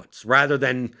Cardi's inputs, rather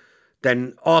than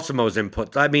Osimo's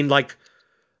inputs. I mean, like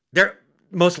they're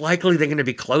most likely they're going to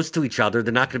be close to each other.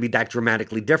 They're not going to be that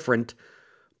dramatically different,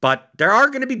 but there are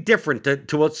going to be different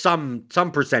to some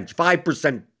percentage,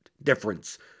 5%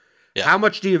 difference. Yeah. How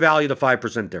much do you value the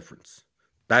 5% difference?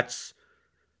 That's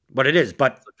what it is.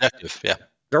 But subjective, yeah.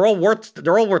 They're all worth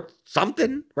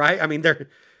something, right? I mean, they're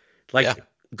like,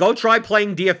 go try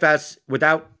playing DFS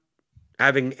without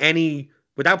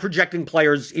projecting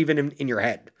players even in your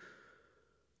head.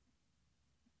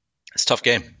 It's a tough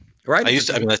game. Right. I used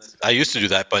to do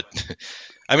that, but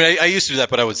I used to do that,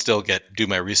 but I would still do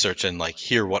my research and like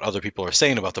hear what other people are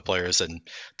saying about the players, and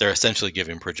they're essentially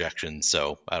giving projections.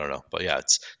 So I don't know, but yeah,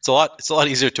 it's a lot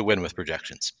easier to win with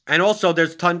projections. And also,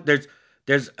 there's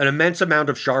an immense amount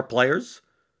of sharp players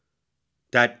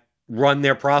that run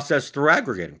their process through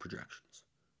aggregating projections.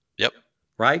 Yep.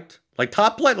 Right? Like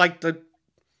like the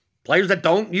players that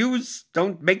don't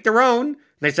make their own. And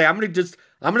they say, I'm going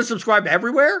to subscribe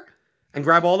everywhere and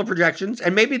grab all the projections.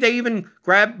 And maybe they even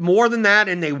grab more than that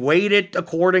and they weight it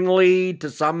accordingly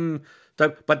to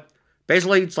but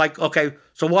basically it's like, okay,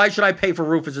 so why should I pay for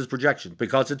Rufus's projections?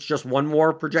 Because it's just one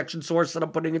more projection source that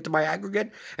I'm putting into my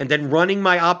aggregate and then running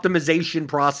my optimization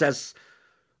process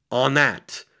on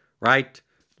that. Right?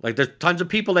 Like there's tons of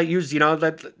people that use,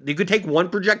 that you could take one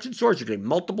projection source, you could have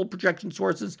multiple projection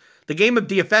sources. The game of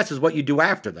DFS is what you do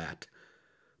after that.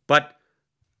 But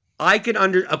I can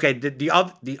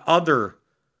the other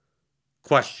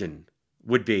question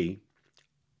would be,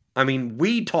 I mean,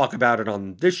 we talk about it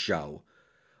on this show.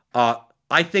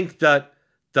 I think that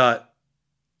the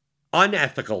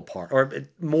unethical part, or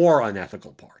more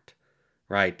unethical part,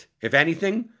 right, if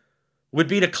anything, would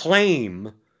be to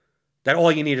claim that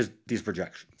all you need is these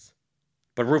projections.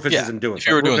 But Rufus isn't doing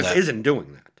that. Rufus isn't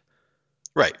doing that.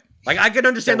 Right. Like, I could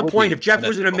understand the point if Jeff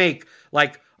was going to make,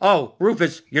 like, oh,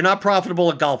 Rufus, you're not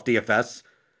profitable at golf DFS.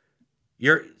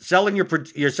 You're selling your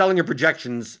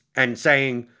projections and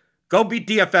saying, go beat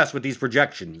DFS with these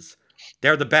projections.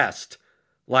 They're the best.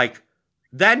 Like,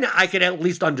 then I could at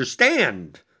least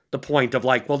understand the point of,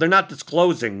 like, well, they're not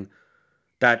disclosing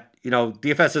that,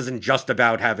 DFS isn't just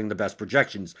about having the best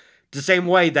projections. It's the same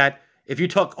way that if you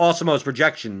took Awesomos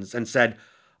projections and said,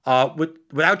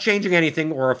 without changing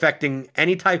anything or affecting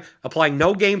any type, applying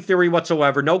no game theory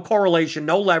whatsoever, no correlation,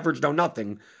 no leverage, no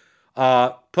nothing,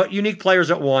 put unique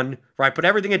players at 1, right? Put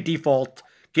everything at default.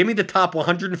 Give me the top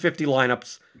 150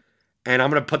 lineups, and I'm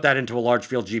going to put that into a large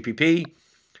field GPP.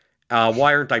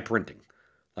 Why aren't I printing?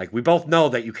 Like, we both know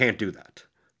that you can't do that.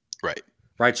 Right.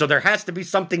 Right. So there has to be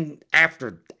something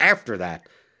after that.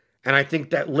 And I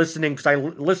think that listening, because I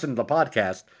listened to the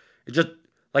podcast, it just,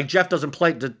 like, Jeff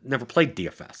never played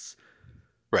DFS.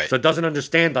 Right. So it doesn't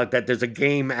understand like that there's a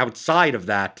game outside of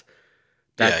that.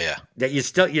 That you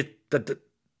still, the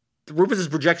Rufus's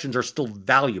projections are still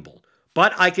valuable.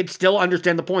 But I could still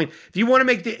understand the point. If you want to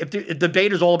make if the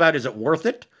debate is all about, is it worth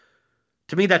it?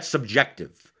 To me, that's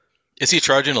subjective. Is he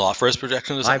charging a lot for his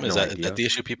projections or something? I have no Is idea. that the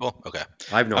issue, people? Okay.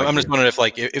 I have no idea. I'm just wondering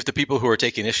if the people who are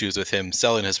taking issues with him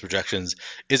selling his projections,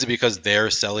 is it because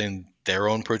they're selling their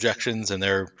own projections and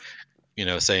they're,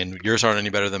 saying yours aren't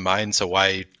any better than mine, so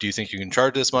why do you think you can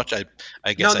charge this much?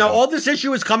 I guess No, all this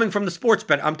issue is coming from the sports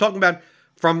bet. I'm talking about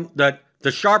from the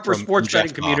sharper sports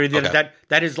betting community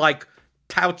that is like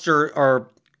touts are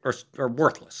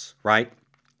worthless, right?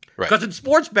 Right. Because in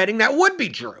sports betting, that would be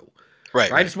true.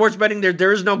 Right. In sports betting,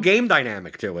 there is no game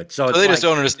dynamic to it. So they just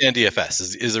don't understand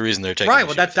DFS is the reason they're taking right.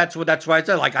 Well, that's why I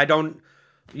said, like, I don't.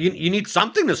 You need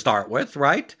something to start with,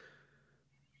 right?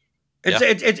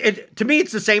 It's to me,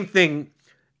 it's the same thing.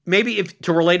 Maybe if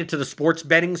to relate it to the sports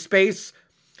betting space,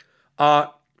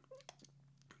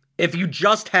 if you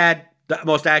just had the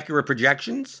most accurate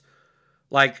projections,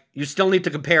 like, you still need to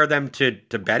compare them to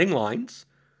betting lines,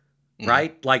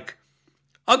 right? Like,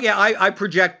 okay, I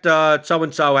project so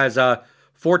and so has a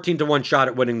 14-1 shot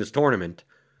at winning this tournament.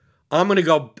 I'm gonna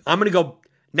go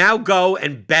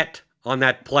and bet on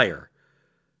that player.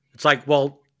 It's like,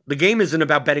 well, the game isn't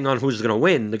about betting on who's gonna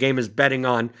win. The game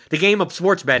of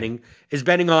sports betting is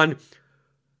betting on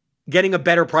getting a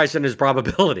better price than his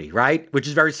probability, right? Which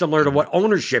is very similar to what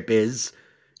ownership is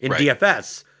in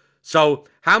DFS. So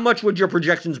how much would your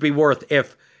projections be worth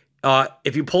if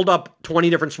you pulled up 20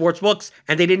 different sports books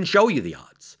and they didn't show you the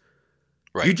odds?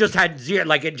 Right. You just had zero,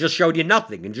 like, it just showed you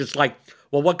nothing. And just like,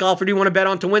 well, what golfer do you want to bet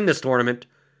on to win this tournament?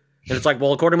 And it's like,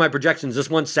 well, according to my projections, this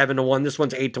one's 7-1, this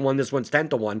one's 8-1, this one's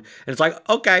 10-1. And it's like,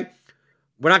 okay,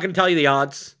 we're not going to tell you the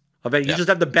odds of it. You just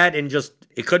have to bet, and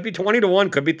it could be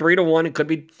 20-1, could be 3-1, it could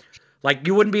be, like,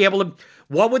 you wouldn't be able to.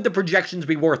 What would the projections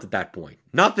be worth at that point?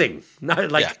 Nothing.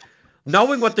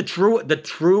 Knowing what the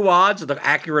true odds, or the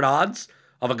accurate odds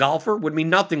of a golfer would mean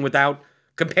nothing without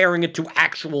comparing it to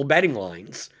actual betting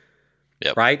lines.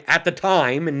 Yep. Right? At the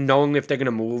time, and knowing if they're going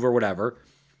to move or whatever.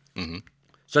 Mm-hmm.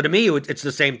 So to me, it's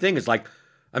the same thing. It's like,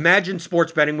 imagine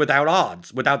sports betting without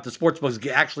odds, without the sports books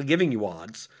actually giving you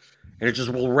odds. And it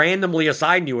just will randomly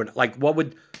assign you. And like, what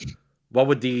would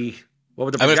the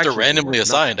if they're randomly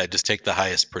assigned, I'd just take the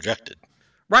highest projected.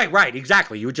 Right,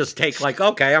 exactly. You would just take, like,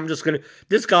 okay, I'm just going to,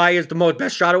 this guy is the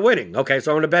best shot of winning. Okay,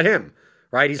 so I'm going to bet him.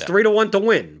 Right? He's 3-1 to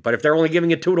win. But if they're only giving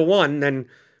it 2-1, then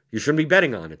you shouldn't be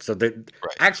betting on it. So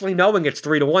actually knowing it's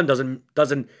 3-1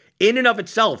 doesn't in and of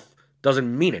itself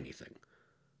doesn't mean anything.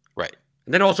 Right.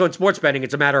 And then also in sports betting,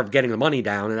 it's a matter of getting the money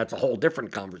down, and that's a whole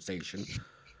different conversation.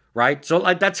 Right? So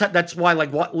like that's why,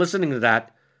 like, listening to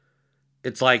that,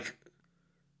 it's like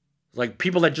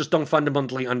people that just don't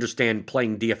fundamentally understand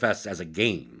playing DFS as a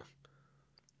game.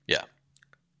 Yeah.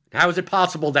 How is it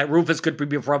possible that Rufus could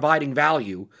be providing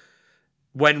value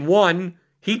when, one,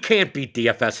 he can't beat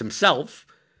DFS himself,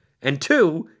 and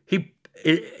two, he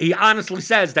honestly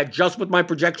says that just with my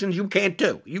projections, you can't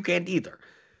either.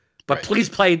 But please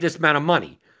play this amount of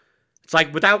money. It's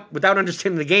like, without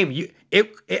understanding the game,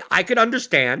 I could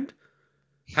understand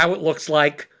how it looks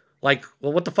like,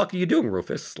 well, what the fuck are you doing,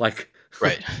 Rufus? Like,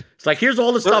 right. It's like, here's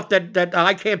all the stuff that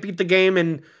I can't beat the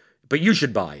game, but you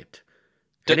should buy it.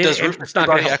 Does Rufus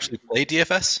actually play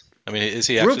DFS? I mean, is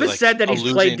he actually Rufus said that he's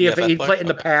played DFS. He played in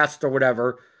the past or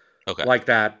whatever, like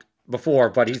that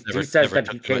before. But he says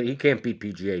that he can't beat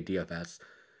PGA DFS,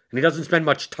 and he doesn't spend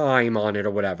much time on it or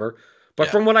whatever. But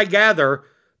from what I gather,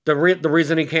 the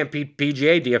reason he can't beat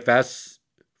PGA DFS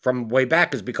from way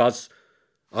back is because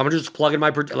I'm gonna just plug in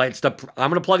I'm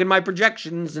gonna plug in my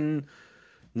projections and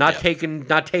not take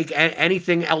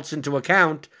anything else into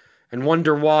account, and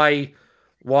wonder why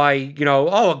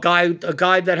a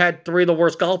guy that had 3 of the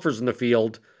worst golfers in the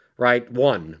field, right,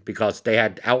 won because they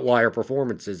had outlier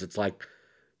performances. It's like,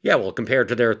 yeah, well, compared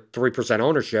to their 3%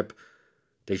 ownership,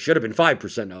 they should have been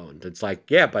 5% owned. It's like,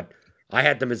 yeah, but I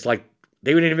had them as, like,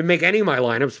 they wouldn't even make any of my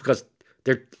lineups because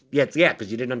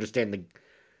because you didn't understand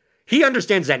he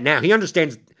understands that now. He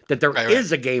understands that there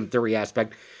is a game theory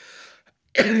aspect.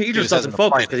 He just doesn't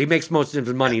focus because he makes most of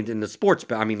his money in the sports.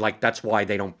 But I mean, like, that's why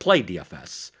they don't play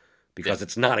DFS, because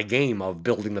it's not a game of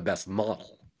building the best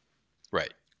model.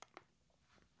 Right.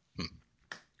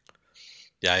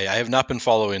 Yeah, I have not been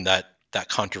following that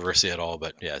controversy at all,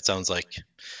 but yeah, it sounds like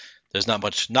there's not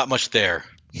much there.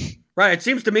 Right. It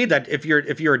seems to me that if you're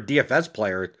a DFS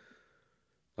player,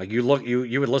 like you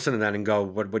would listen to that and go,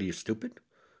 "What are you, stupid?"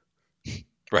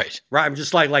 Right. Right. I'm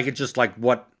just like it's just like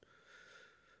what.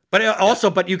 But also,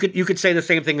 but you could say the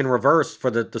same thing in reverse for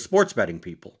the sports betting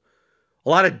people. A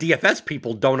lot of DFS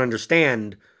people don't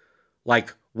understand,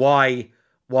 like, why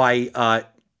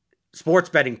sports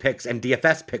betting picks and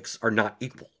DFS picks are not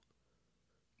equal.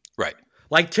 Right.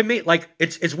 Like, to me, like,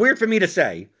 it's weird for me to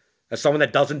say, as someone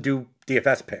that doesn't do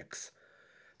DFS picks,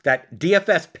 that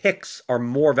DFS picks are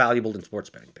more valuable than sports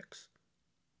betting picks.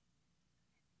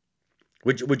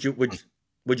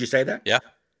 Would you say that? Yeah.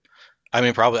 I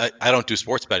mean, probably. I don't do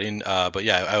sports betting, but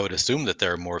yeah, I would assume that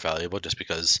they're more valuable just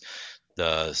because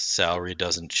the salary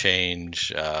doesn't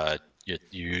change. You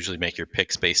usually make your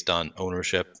picks based on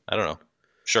ownership. I don't know.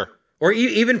 Sure. Or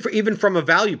even from a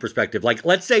value perspective, like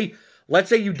let's say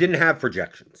you didn't have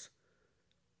projections,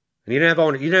 and you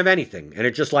didn't have anything, and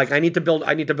it's just like I need to build a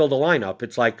lineup.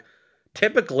 It's like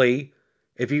typically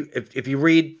if you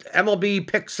read MLB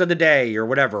picks of the day or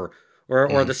whatever,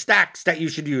 or the stacks that you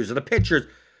should use or the pitchers.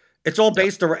 It's all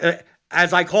based around,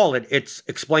 as I call it, it's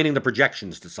explaining the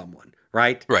projections to someone,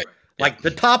 right? Right. Like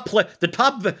who's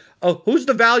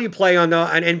the value play on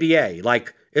NBA?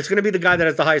 Like, it's going to be the guy that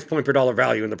has the highest point per dollar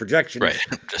value in the projections. Right.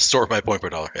 Just sort by point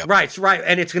per dollar. Yep. Right.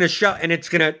 And it's going to show, and it's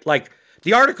going to, like,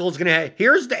 the article is going to,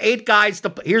 here's 8 guys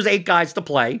to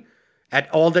play at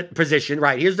all the position,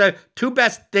 right? Here's the 2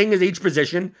 best things at each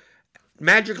position.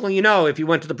 Magically, if you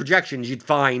went to the projections, you'd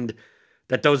find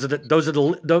that those are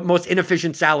the most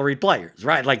inefficient salaried players,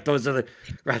 right? Like those are the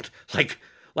right, like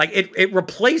it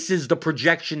replaces the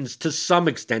projections to some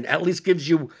extent. At least gives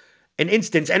you an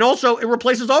instance, and also it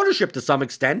replaces ownership to some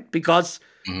extent because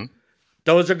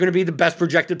those are going to be the best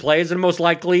projected players and most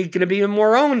likely going to be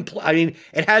more owned. I mean,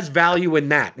 it has value in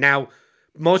that. Now,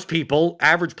 most people,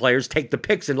 average players, take the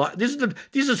picks and this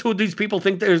is who these people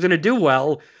think they're going to do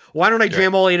well. Why don't I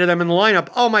jam all 8 of them in the lineup?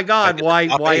 Oh my God, why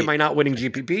am I not winning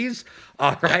GPPs?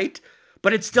 All right.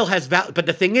 But it still has value. But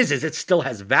the thing is it still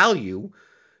has value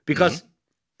because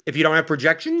if you don't have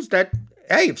projections,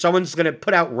 if someone's going to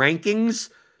put out rankings,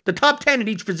 the top 10 at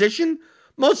each position,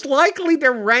 most likely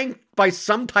they're ranked by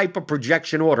some type of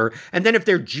projection order. And then if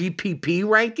they're GPP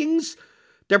rankings,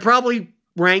 they're probably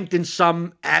ranked in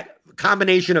some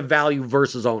combination of value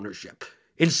versus ownership.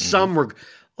 In some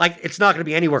like, it's not going to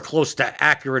be anywhere close to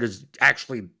accurate as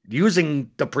actually using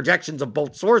the projections of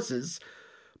both sources,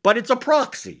 but it's a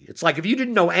proxy. It's like if you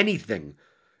didn't know anything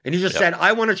and you just said,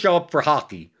 I want to show up for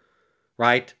hockey,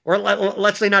 right? Or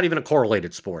let's say not even a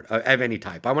correlated sport of any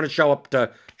type. I want to show up to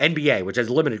NBA, which has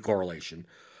limited correlation.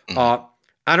 I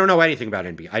don't know anything about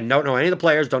NBA. I don't know any of the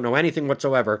players, don't know anything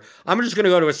whatsoever. I'm just going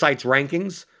to go to a site's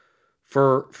rankings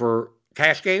for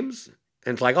cash games.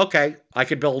 And it's like, okay, I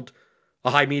could build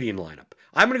a high median lineup.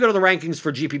 I'm going to go to the rankings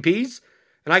for GPPs,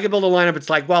 and I can build a lineup. It's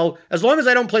like, well, as long as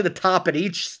I don't play the top at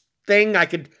each thing, I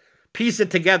could piece it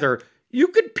together. You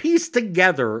could piece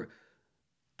together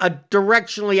a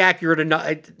directionally accurate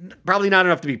enough, probably not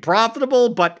enough to be profitable,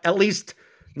 but at least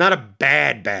not a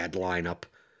bad lineup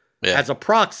as a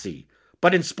proxy.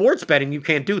 But in sports betting, you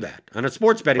can't do that. On a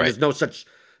sports betting, there's no such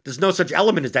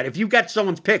element as that. If you get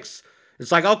someone's picks, it's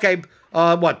like, okay,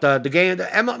 the game,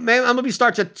 MLB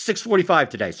starts at 6:45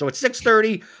 today. So at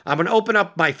 6:30, I'm going to open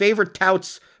up my favorite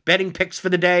touts betting picks for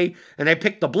the day. And they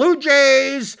pick the Blue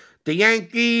Jays, the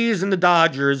Yankees, and the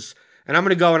Dodgers. And I'm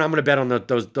going to go and I'm going to bet on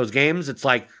those games. It's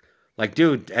like,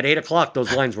 dude, at 8 o'clock,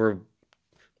 those lines were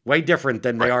way different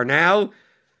than they are now.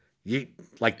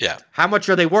 How much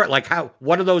are they worth? Like,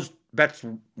 what are those bets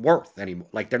worth anymore?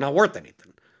 Like, they're not worth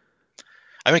anything.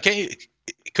 I mean,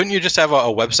 couldn't you just have a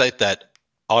website that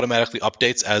automatically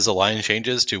updates as the line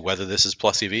changes to whether this is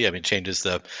plus EV? I mean, changes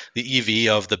the EV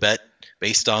of the bet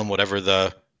based on whatever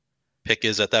the pick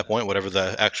is at that point, whatever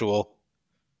the actual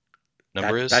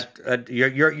number is.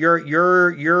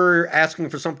 You're asking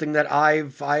for something that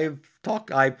I've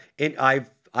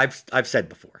said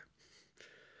before.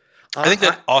 I think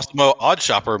that Osmo Odd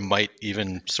Shopper might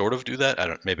even sort of do that. I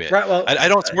don't. Maybe. Right. Well, I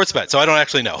don't sports bet, so I don't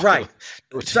actually know. Right.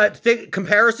 So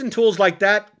comparison tools like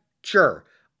that, sure.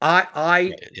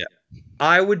 I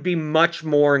would be much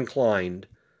more inclined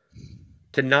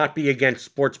to not be against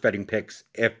sports betting picks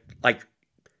if, like,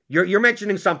 you're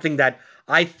mentioning something that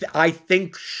I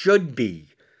think should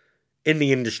be in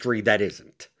the industry that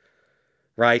isn't.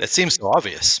 right? That seems so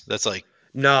obvious. That's like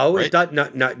No, it right. does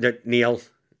not. No, Neil,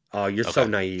 oh, you're so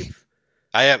Okay. naive.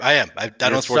 I am. I am. I You're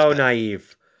don't sports so bet.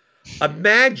 naive.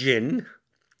 Imagine,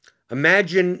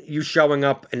 imagine you showing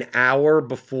up an hour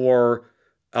before,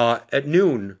 at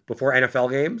noon before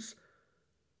NFL games,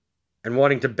 and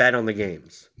wanting to bet on the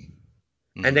games,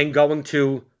 and then going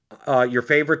to your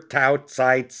favorite tout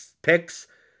sites picks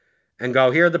and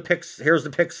go, here are the picks. Here's the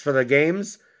picks for the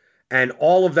games, and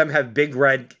all of them have big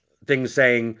red things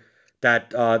saying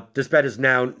that this bet is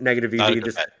now negative Not a EV. good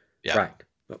This bet. Yeah. right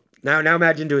now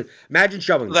imagine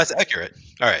showing Well, that. that's accurate.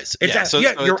 All right. It's Yeah. So,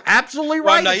 so you're absolutely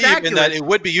well, I'm right. It's naive in that accurate. it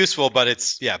would be useful, but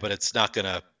it's not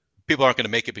gonna. People aren't gonna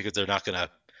make it because they're not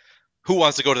gonna. Who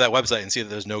wants to go to that website and see that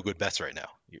there's no good bets right now?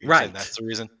 You're saying Right. that's the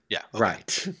reason? Yeah. Okay.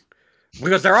 Right.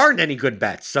 Because there aren't any good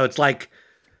bets. So it's like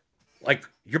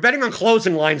you're betting on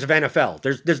closing lines of NFL.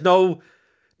 There's no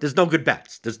good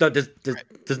bets.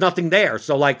 There's nothing there.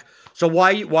 So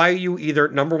why are you either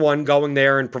number one going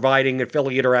there and providing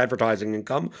affiliate or advertising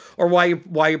income, or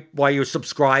why you're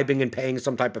subscribing and paying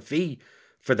some type of fee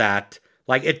for that?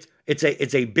 Like it's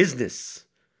a business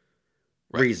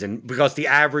reason, because the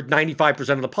average 95%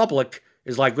 of the public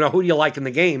is like, well, who do you like in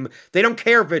the game? They don't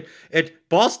care if it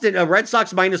Boston Red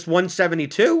Sox minus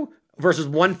 172 versus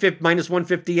minus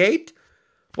 158.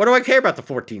 What do I care about the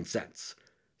 14 cents?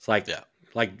 It's like,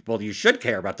 well, you should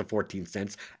care about the 14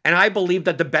 cents. And I believe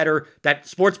that that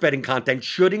sports betting content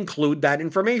should include that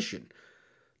information.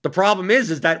 The problem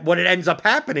is that what it ends up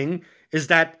happening is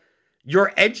that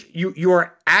you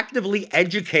are actively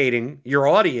educating your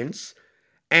audience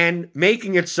and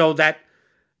making it so that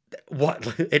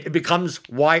it becomes,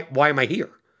 why am I here?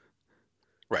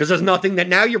 Because there's nothing that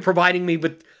now you're providing me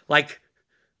with, like,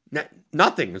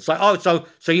 nothing. It's like, oh, so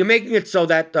you're making it so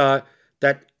that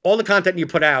that all the content you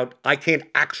put out, I can't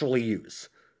actually use.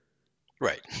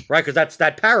 Right. Because that's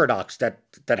that paradox that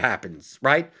happens,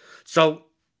 right? So,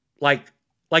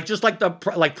 just like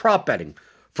prop betting,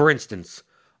 for instance.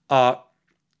 I've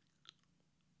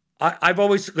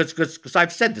always, because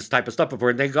I've said this type of stuff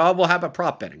before, and they go, oh, well, how about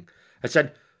prop betting? I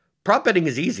said, prop betting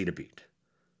is easy to beat,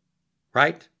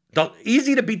 right?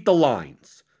 Easy to beat the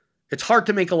lines. It's hard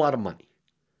to make a lot of money,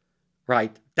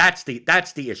 right? That's the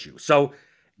issue. So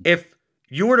if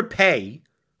you were to pay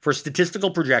for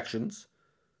statistical projections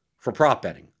for prop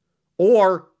betting,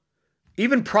 or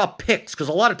even prop picks, because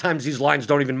a lot of times these lines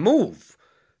don't even move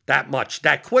that much,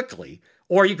 that quickly,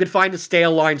 or you could find a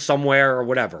stale line somewhere or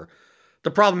whatever.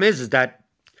 The problem is that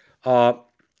you're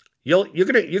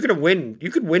gonna win. You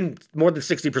could win more than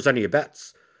 60% of your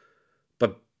bets,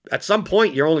 but at some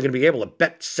point you're only gonna be able to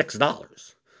bet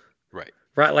 $6. Right.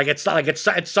 Right. Like it's not like it's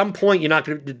at some point you're not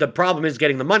gonna. The problem is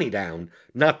getting the money down,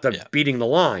 not beating the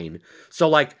line. So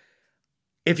like,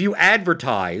 if you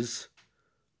advertise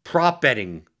prop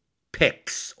betting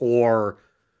picks or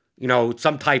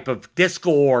some type of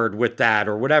Discord with that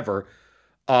or whatever,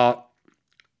 and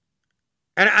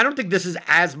I don't think this is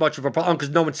as much of a problem because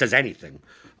no one says anything.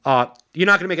 You're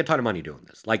not going to make a ton of money doing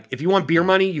this. Like, if you want beer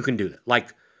money, you can do that.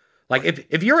 Like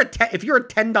if you're a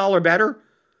 $10 bettor,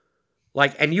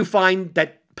 and you find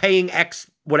that paying X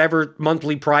whatever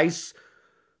monthly price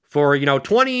for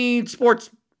 20 sports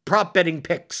prop betting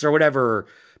picks or whatever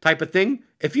type of thing,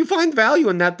 if you find value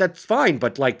in that, that's fine.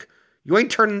 But you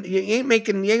ain't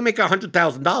making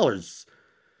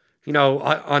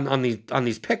 $100,000, on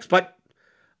these picks. But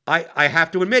I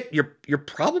have to admit, you're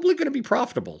probably going to be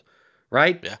profitable,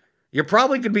 right? Yeah. You're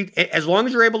probably going to be, as long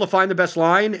as you're able to find the best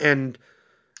line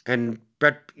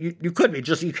but you could be,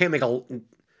 just you can't make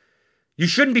you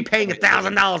shouldn't be paying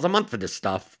 $1,000 a month for this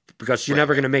stuff because you're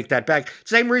never going to make that back.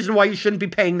 Same reason why you shouldn't be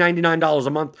paying $99 a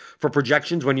month for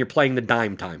projections when you're playing the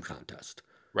dime time contest.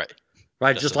 Right.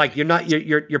 Right. Just like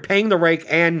you're paying the rake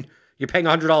and you're paying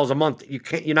 $100 a month.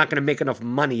 You're not going to make enough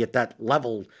money at that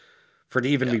level for it to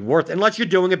even be worth, unless you're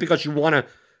doing it because you want to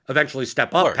eventually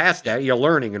step up past that. You're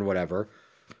learning and whatever.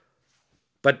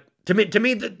 But to me,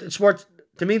 the sports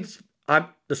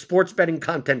betting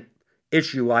content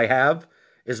issue I have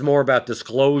is more about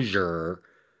disclosure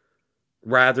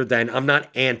rather than, I'm not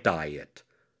anti it.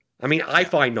 I mean, I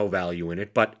find no value in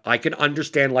it, but I can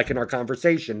understand, like in our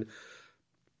conversation,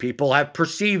 people have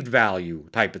perceived value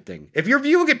type of thing. If you're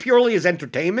viewing it purely as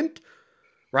entertainment,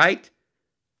 right?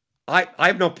 I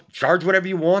have no, charge whatever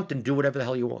you want and do whatever the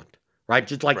hell you want, right?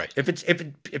 Just like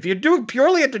if you're doing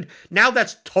purely now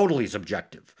that's totally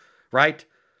subjective, right?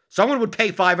 Someone would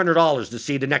pay $500 to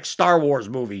see the next Star Wars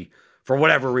movie for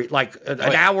whatever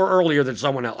an hour earlier than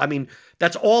someone else. I mean,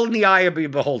 that's all in the eye of the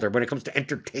beholder when it comes to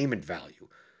entertainment value,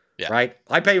 right?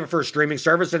 I pay for a streaming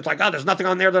service and it's like, oh, there's nothing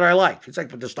on there that I like. It's like,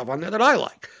 but there's stuff on there that I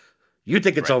like. You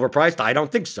think it's Right. overpriced. I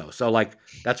don't think so. So like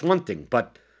that's one thing.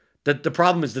 But the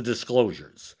problem is the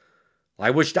disclosures. I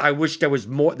wish there was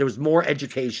more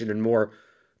education and more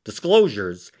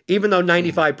disclosures, even though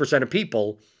 95% of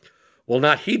people will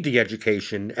not heed the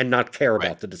education and not care Right.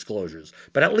 about the disclosures.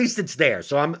 But at least it's there.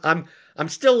 So I'm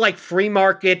still like free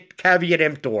market caveat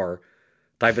emptor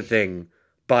type of thing.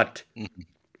 But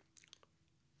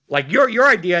like your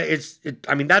idea is,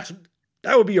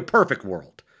 that would be a perfect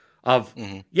world of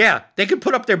yeah, they can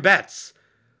put up their bets,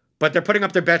 but they're putting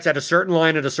up their bets at a certain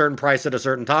line at a certain price at a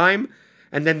certain time,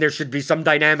 and then there should be some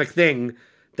dynamic thing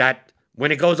that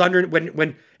when it goes under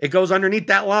when it goes underneath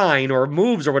that line or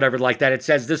moves or whatever like that, it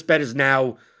says this bet is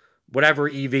now whatever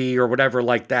EV or whatever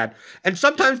like that. And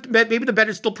sometimes maybe the bet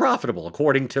is still profitable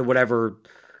according to whatever,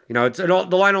 the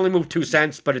line only moved 2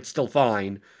 cents, but it's still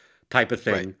fine type of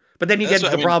thing. Right. But then you get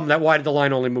That's into the problem that why did the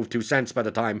line only move 2 cents by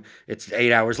the time it's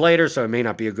 8 hours later, so it may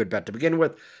not be a good bet to begin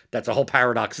with. That's a whole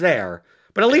paradox there.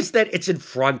 But at least that it's in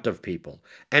front of people.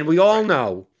 And we all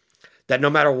know that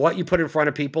no matter what you put in front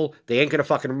of people, they ain't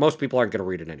gonna most people aren't gonna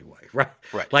read it anyway, right?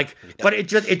 Right. Like, but it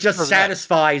just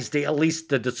satisfies at least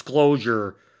the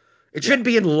disclosure. It shouldn't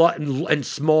be in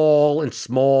small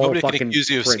Nobody fucking can accuse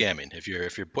you of print. scamming if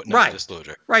you're putting up a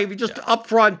disclosure. Right, if you just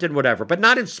upfront and whatever, but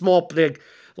not in small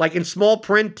like in small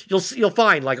print. You'll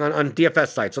find like on DFS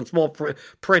sites on small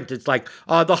print, it's like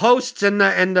the hosts and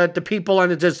the people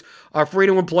and it says are free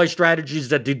to employ strategies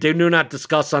that they do not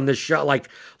discuss on this show. Like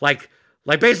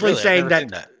basically Really? saying I've never seen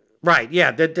that. right,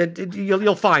 yeah,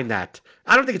 you'll find that.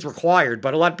 I don't think it's required,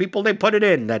 but a lot of people, they put it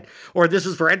in that, or this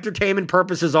is for entertainment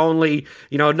purposes only,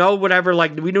 no whatever,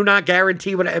 like we do not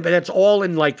guarantee whatever, but it's all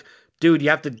in like, dude, you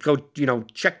have to go,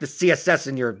 check the CSS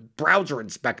in your browser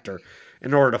inspector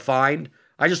in order to find.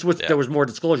 I just wish there was more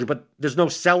disclosure, but there's no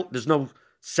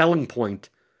selling point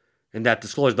in that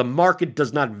disclosure. The market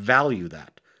does not value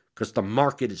that because the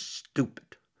market is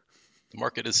stupid. The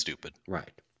market is stupid.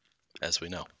 Right. As we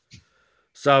know.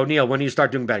 So, Neil, when do you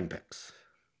start doing betting picks?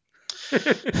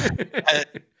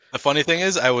 The funny thing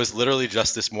is, I was literally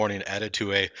just this morning added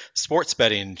to a sports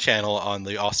betting channel on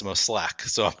the Osmo Slack.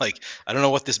 So I'm like, I don't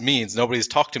know what this means. Nobody's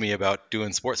talked to me about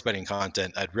doing sports betting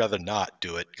content. I'd rather not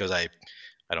do it because I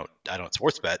don't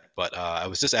sports bet. But I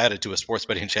was just added to a sports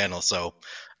betting channel. So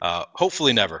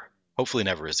hopefully never. Hopefully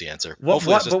never is the answer. But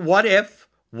what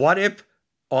if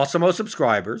Osmo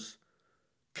subscribers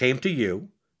came to you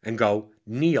and go,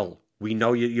 Neil, we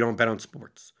know you don't bet on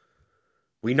sports.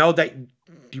 We know that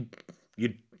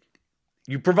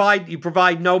you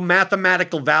provide no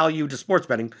mathematical value to sports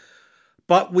betting,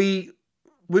 but we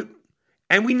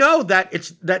know that it's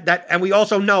that and we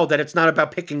also know that it's not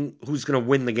about picking who's going to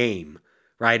win the game,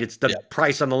 right? It's the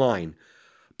price on the line.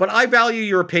 But I value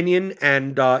your opinion,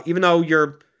 and even though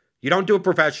you don't do it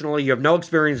professionally, you have no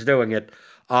experience doing it,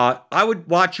 I would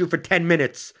watch you for 10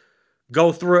 minutes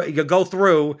go through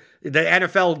the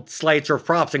NFL slates or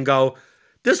props and go,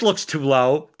 this looks too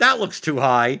low, that looks too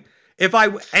high.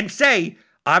 And say,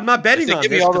 I'm not betting on this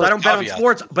because I don't bet on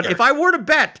sports. But if I were to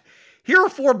bet, here are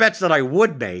 4 bets that I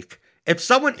would make.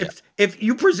 If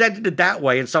you presented it that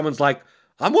way and someone's like,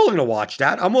 I'm willing to watch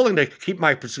that, I'm willing to keep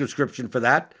my subscription for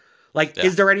that.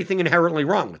 Is there anything inherently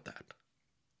wrong with that?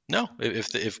 No.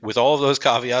 If with all of those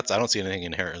caveats, I don't see anything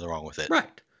inherently wrong with it.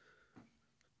 Right.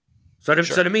 So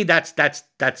to me, that's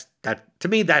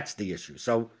the issue.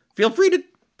 So feel free to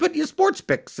put your sports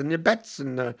picks and your bets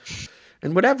and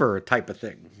whatever type of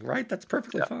thing, right? That's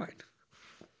perfectly fine.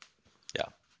 Yeah.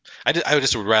 I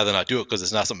just would rather not do it because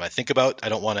it's not something I think about. I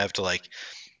don't want to have to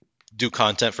do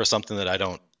content for something that I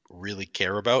don't really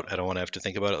care about. I don't want to have to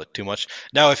think about it too much.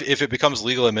 Now, if it becomes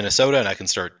legal in Minnesota and I can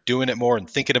start doing it more and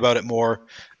thinking about it more,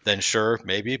 then sure,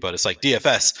 maybe. But it's like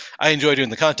DFS. I enjoy doing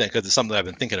the content because it's something I've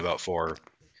been thinking about for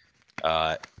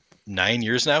 9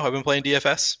 years now. I've been playing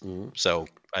DFS. Mm-hmm. So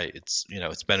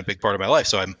it's been a big part of my life.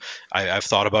 So I've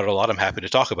thought about it a lot. I'm happy to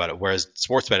talk about it. Whereas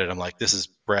sports betting, I'm like, this is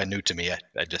brand new to me.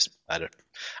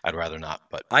 I'd rather not.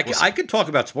 But I could talk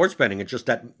about sports betting. It's just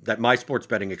that my sports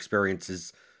betting experience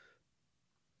is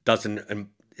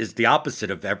the opposite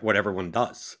of what everyone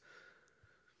does.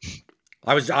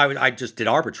 I just did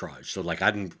arbitrage, so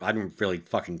I didn't really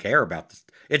fucking care about this.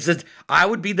 It's just I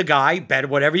would be the guy, bet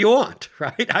whatever you want,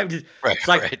 right?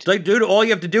 Dude, all you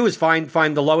have to do is find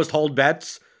the lowest hold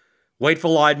bets, wait for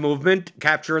line movement,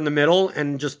 capture in the middle,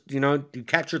 and just you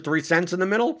capture 3 cents in the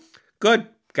middle. Good,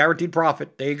 guaranteed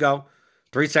profit. There you go,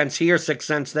 3 cents here, 6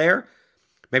 cents there.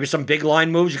 Maybe some big line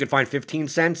moves you could find 15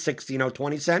 cents,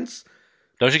 20 cents.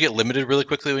 Don't you get limited really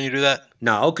quickly when you do that?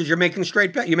 No, because you're making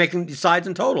straight bets. You're making sides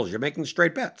and totals. You're making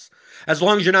straight bets. As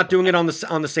long as you're not doing it on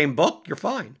the same book, you're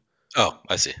fine. Oh,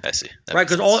 I see. Right,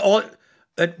 because all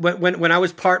When I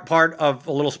was part of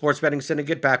a little sports betting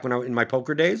syndicate back when I was in my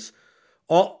poker days,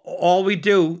 all we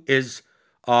do is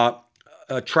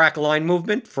track line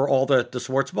movement for all the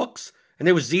sports books, and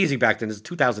it was easy back then. It was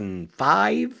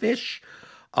 2005 ish,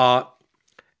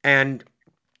 and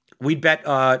we'd bet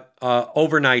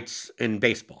overnights in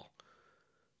baseball.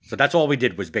 So that's all we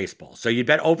did was baseball. So you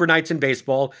bet overnights in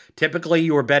baseball. Typically,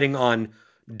 you were betting on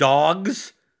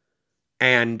dogs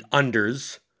and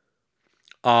unders.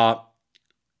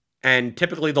 And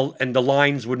typically the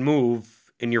lines would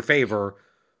move in your favor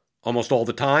almost all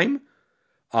the time,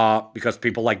 because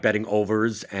people like betting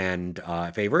overs and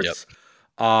favorites.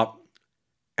 Yep.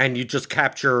 And you just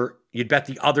you'd bet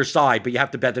the other side, but you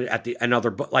have to bet it at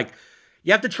another, like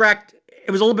you have to track. It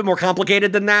was a little bit more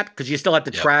complicated than that because you still have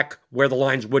to track where the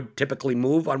lines would typically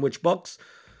move on which books.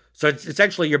 So it's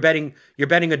essentially you're betting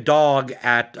a dog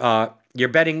at, you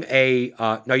bet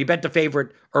the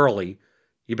favorite early.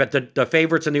 You bet the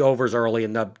favorites and the overs early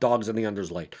and the dogs and the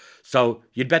unders late. So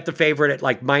you'd bet the favorite at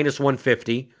like minus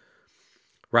 150,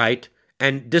 right?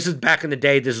 And this is back in the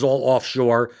day. This is all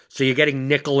offshore. So you're getting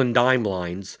nickel and dime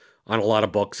lines on a lot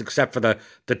of books, except for the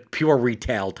pure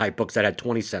retail type books that had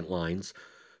 20-cent lines.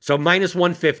 So minus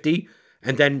 150.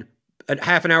 And then at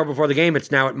half an hour before the game,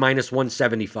 it's now at minus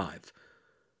 175,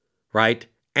 right?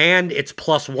 And it's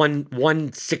plus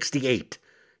 168.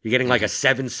 You're getting like a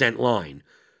 7-cent line.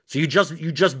 So you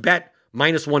just bet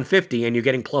minus 150 and you're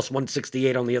getting plus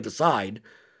 168 on the other side.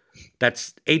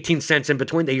 That's 18 cents in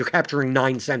between there. You're capturing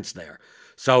 9 cents there.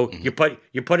 So you put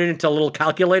it into a little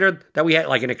calculator that we had,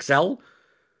 like in Excel,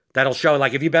 that'll show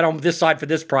like if you bet on this side for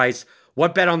this price,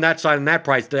 what bet on that side and that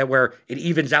price, that where it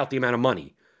evens out the amount of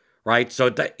money, right?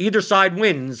 So either side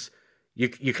wins,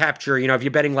 you capture. If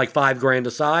you're betting like $5,000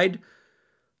 a side,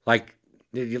 like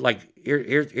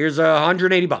here's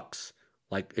 $180.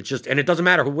 Like it's just, and it doesn't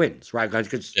matter who wins, right?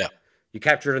 Because you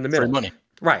capture it in the middle. Free money.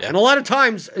 Right. Yeah. And a lot of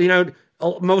times,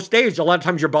 most days, a lot of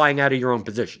times you're buying out of your own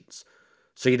positions.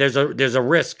 So there's a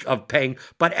risk of paying,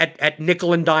 but at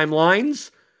nickel and dime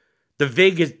lines,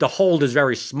 the hold is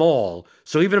very small.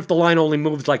 So even if the line only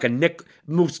moves like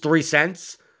moves 3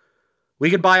 cents, we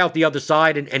could buy out the other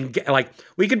side and get, like,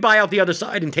 we could buy out the other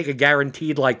side and take a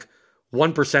guaranteed like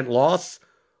 1% loss,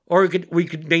 or we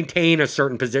could maintain a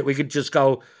certain position. We could just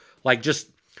go like, bet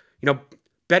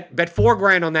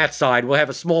 $4,000 on that side. We'll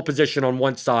have a small position on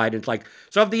one side. It's like,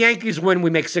 so if the Yankees win, we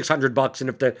make $600, and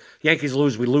if the Yankees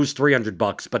lose, we lose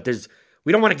 $300. But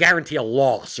we don't want to guarantee a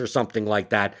loss or something like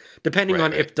that, depending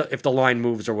on if the line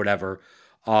moves or whatever.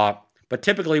 But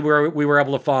typically, we were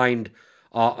able to find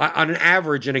on an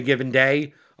average in a given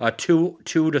day 2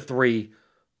 to 3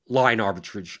 line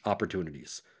arbitrage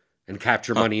opportunities and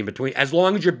capture money in between, as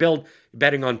long as you're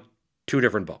betting on 2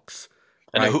 different books.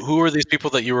 And right? Who are these people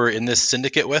that you were in this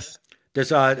syndicate with? There's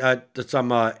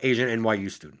some Asian NYU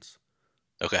students.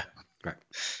 Okay. Right.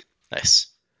 Nice.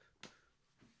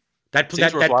 That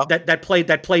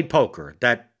played poker.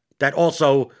 That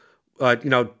also,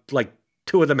 like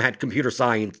 2 of them had computer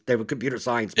science. They were computer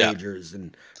science majors,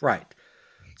 and right.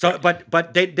 So,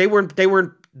 but they weren't.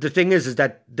 The thing is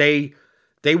that they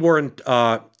weren't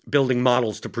building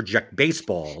models to project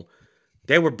baseball.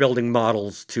 They were building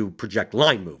models to project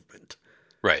line movement.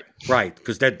 Right,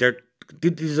 because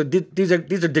these are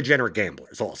degenerate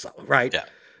gamblers also, right? Yeah.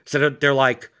 So they're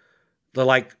like,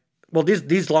 well,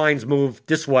 these lines move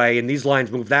this way and these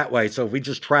lines move that way. So if we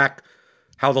just track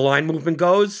how the line movement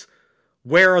goes,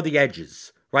 where are the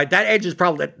edges? Right, that edge is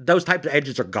probably, those types of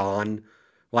edges are gone.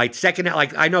 Like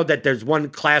I know that there's one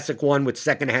classic one with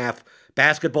second half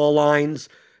basketball lines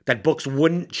that books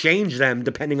wouldn't change them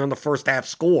depending on the first half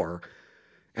score.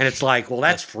 And it's like, well,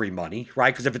 that's free money,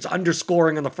 right? Because if it's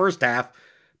underscoring in the first half,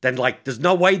 then like there's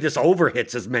no way this over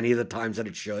hits as many of the times that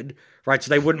it should, right? So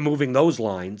they wouldn't moving those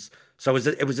lines. So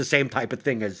it was the same type of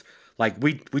thing as like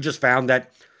we just found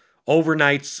that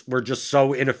overnights were just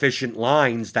so inefficient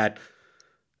lines that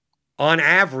on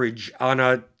average on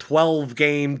a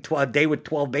 12-game day with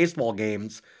 12 baseball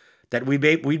games, that we'd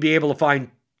be able to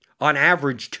find on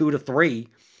average 2 to 3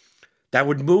 that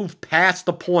would move past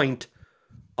the point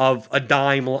of a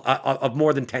dime of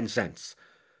more than 10 cents.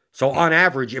 So on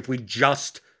average, if we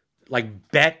just like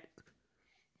bet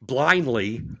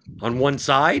blindly on one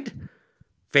side,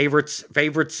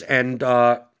 favorites and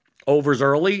overs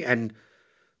early and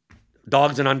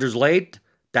dogs and unders late,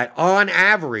 that on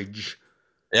average,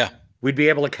 we'd be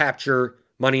able to capture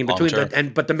money in between.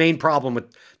 But the main problem with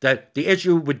the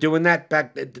issue with doing that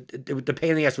the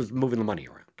pain in the ass was moving the money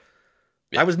around.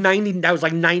 Yeah. That was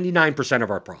like 99%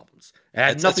 of our problems. It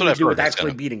had nothing to do with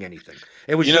actually beating anything.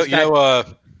 It was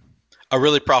a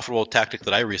really profitable tactic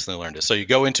that I recently learned is, so you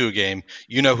go into a game,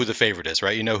 you know who the favorite is,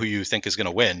 right? You know who you think is going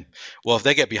to win. Well, if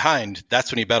they get behind,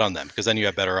 that's when you bet on them, because then you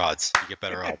have better odds. You get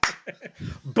better odds.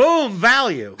 Boom,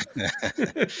 value.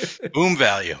 Boom,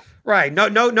 value. Right.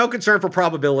 No concern for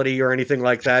probability or anything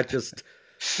like that. Just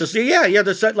yeah.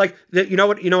 There's like, you know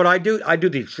what I do? I do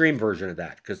the extreme version of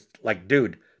that, because, like,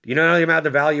 dude, you know the amount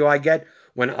of value I get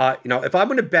when if I'm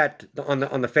going to bet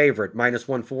on the favorite minus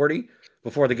 140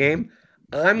 before the game,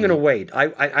 I'm going to wait.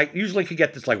 I usually could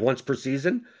get this like once per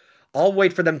season. I'll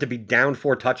wait for them to be down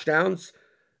 4 touchdowns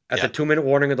at the 2-minute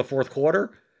warning of the fourth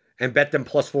quarter and bet them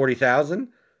plus 40,000.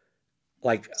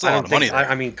 Like, That's a lot of money there.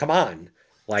 I mean, come on.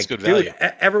 Like, good value. Dude,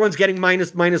 everyone's getting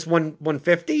minus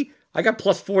 150. I got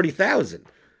plus 40,000.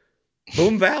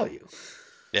 Boom value.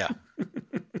 Yeah.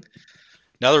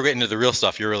 Now that we're getting into the real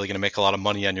stuff, you're really going to make a lot of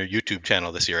money on your YouTube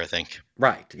channel this year, I think.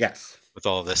 Right. Yes. With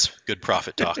all of this good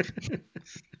profit talk.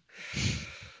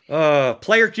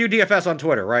 Player QDFS on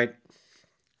Twitter, right?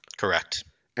 Correct.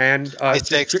 And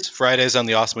Fridays on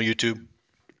the Awesemo YouTube.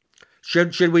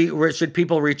 Should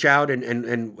people reach out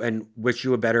and wish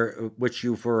you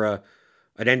for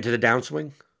an end to the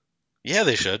downswing? Yeah,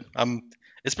 they should.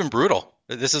 It's been brutal.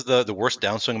 This is the worst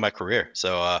downswing of my career.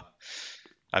 So,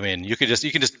 I mean, you can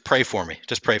just pray for me.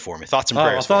 Just pray for me. Thoughts and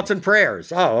prayers. Thoughts and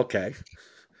prayers. Oh, okay.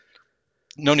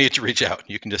 No need to reach out.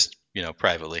 You can just,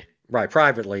 privately. Right,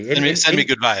 privately. Send me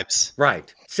good vibes.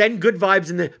 Right. Send good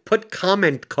vibes put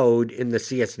comment code in the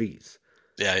CSVs.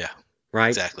 Yeah. Right?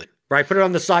 Exactly. Right, put it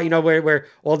on the site, where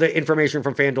all the information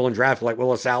from FanDuel and Draft, like,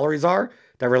 the salaries are.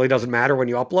 That really doesn't matter when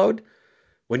you upload.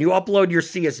 When you upload your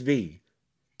CSV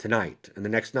tonight and the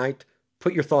next night,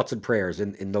 put your thoughts and prayers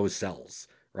in those cells.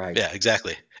 Right. Yeah,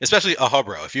 exactly. Especially a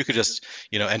Hubro. If you could just,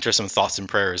 enter some thoughts and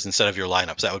prayers instead of your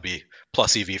lineups, that would be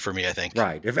plus EV for me, I think.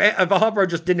 Right. If a Hubro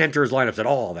just didn't enter his lineups at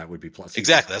all, that would be plus EV.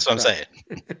 Exactly. That's what I'm saying.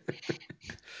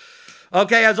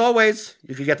 Okay, as always,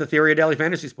 you can get the Theory of Daily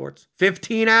Fantasy Sports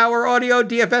 15-hour audio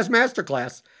DFS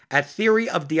masterclass at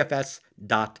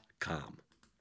theoryofdfs.com.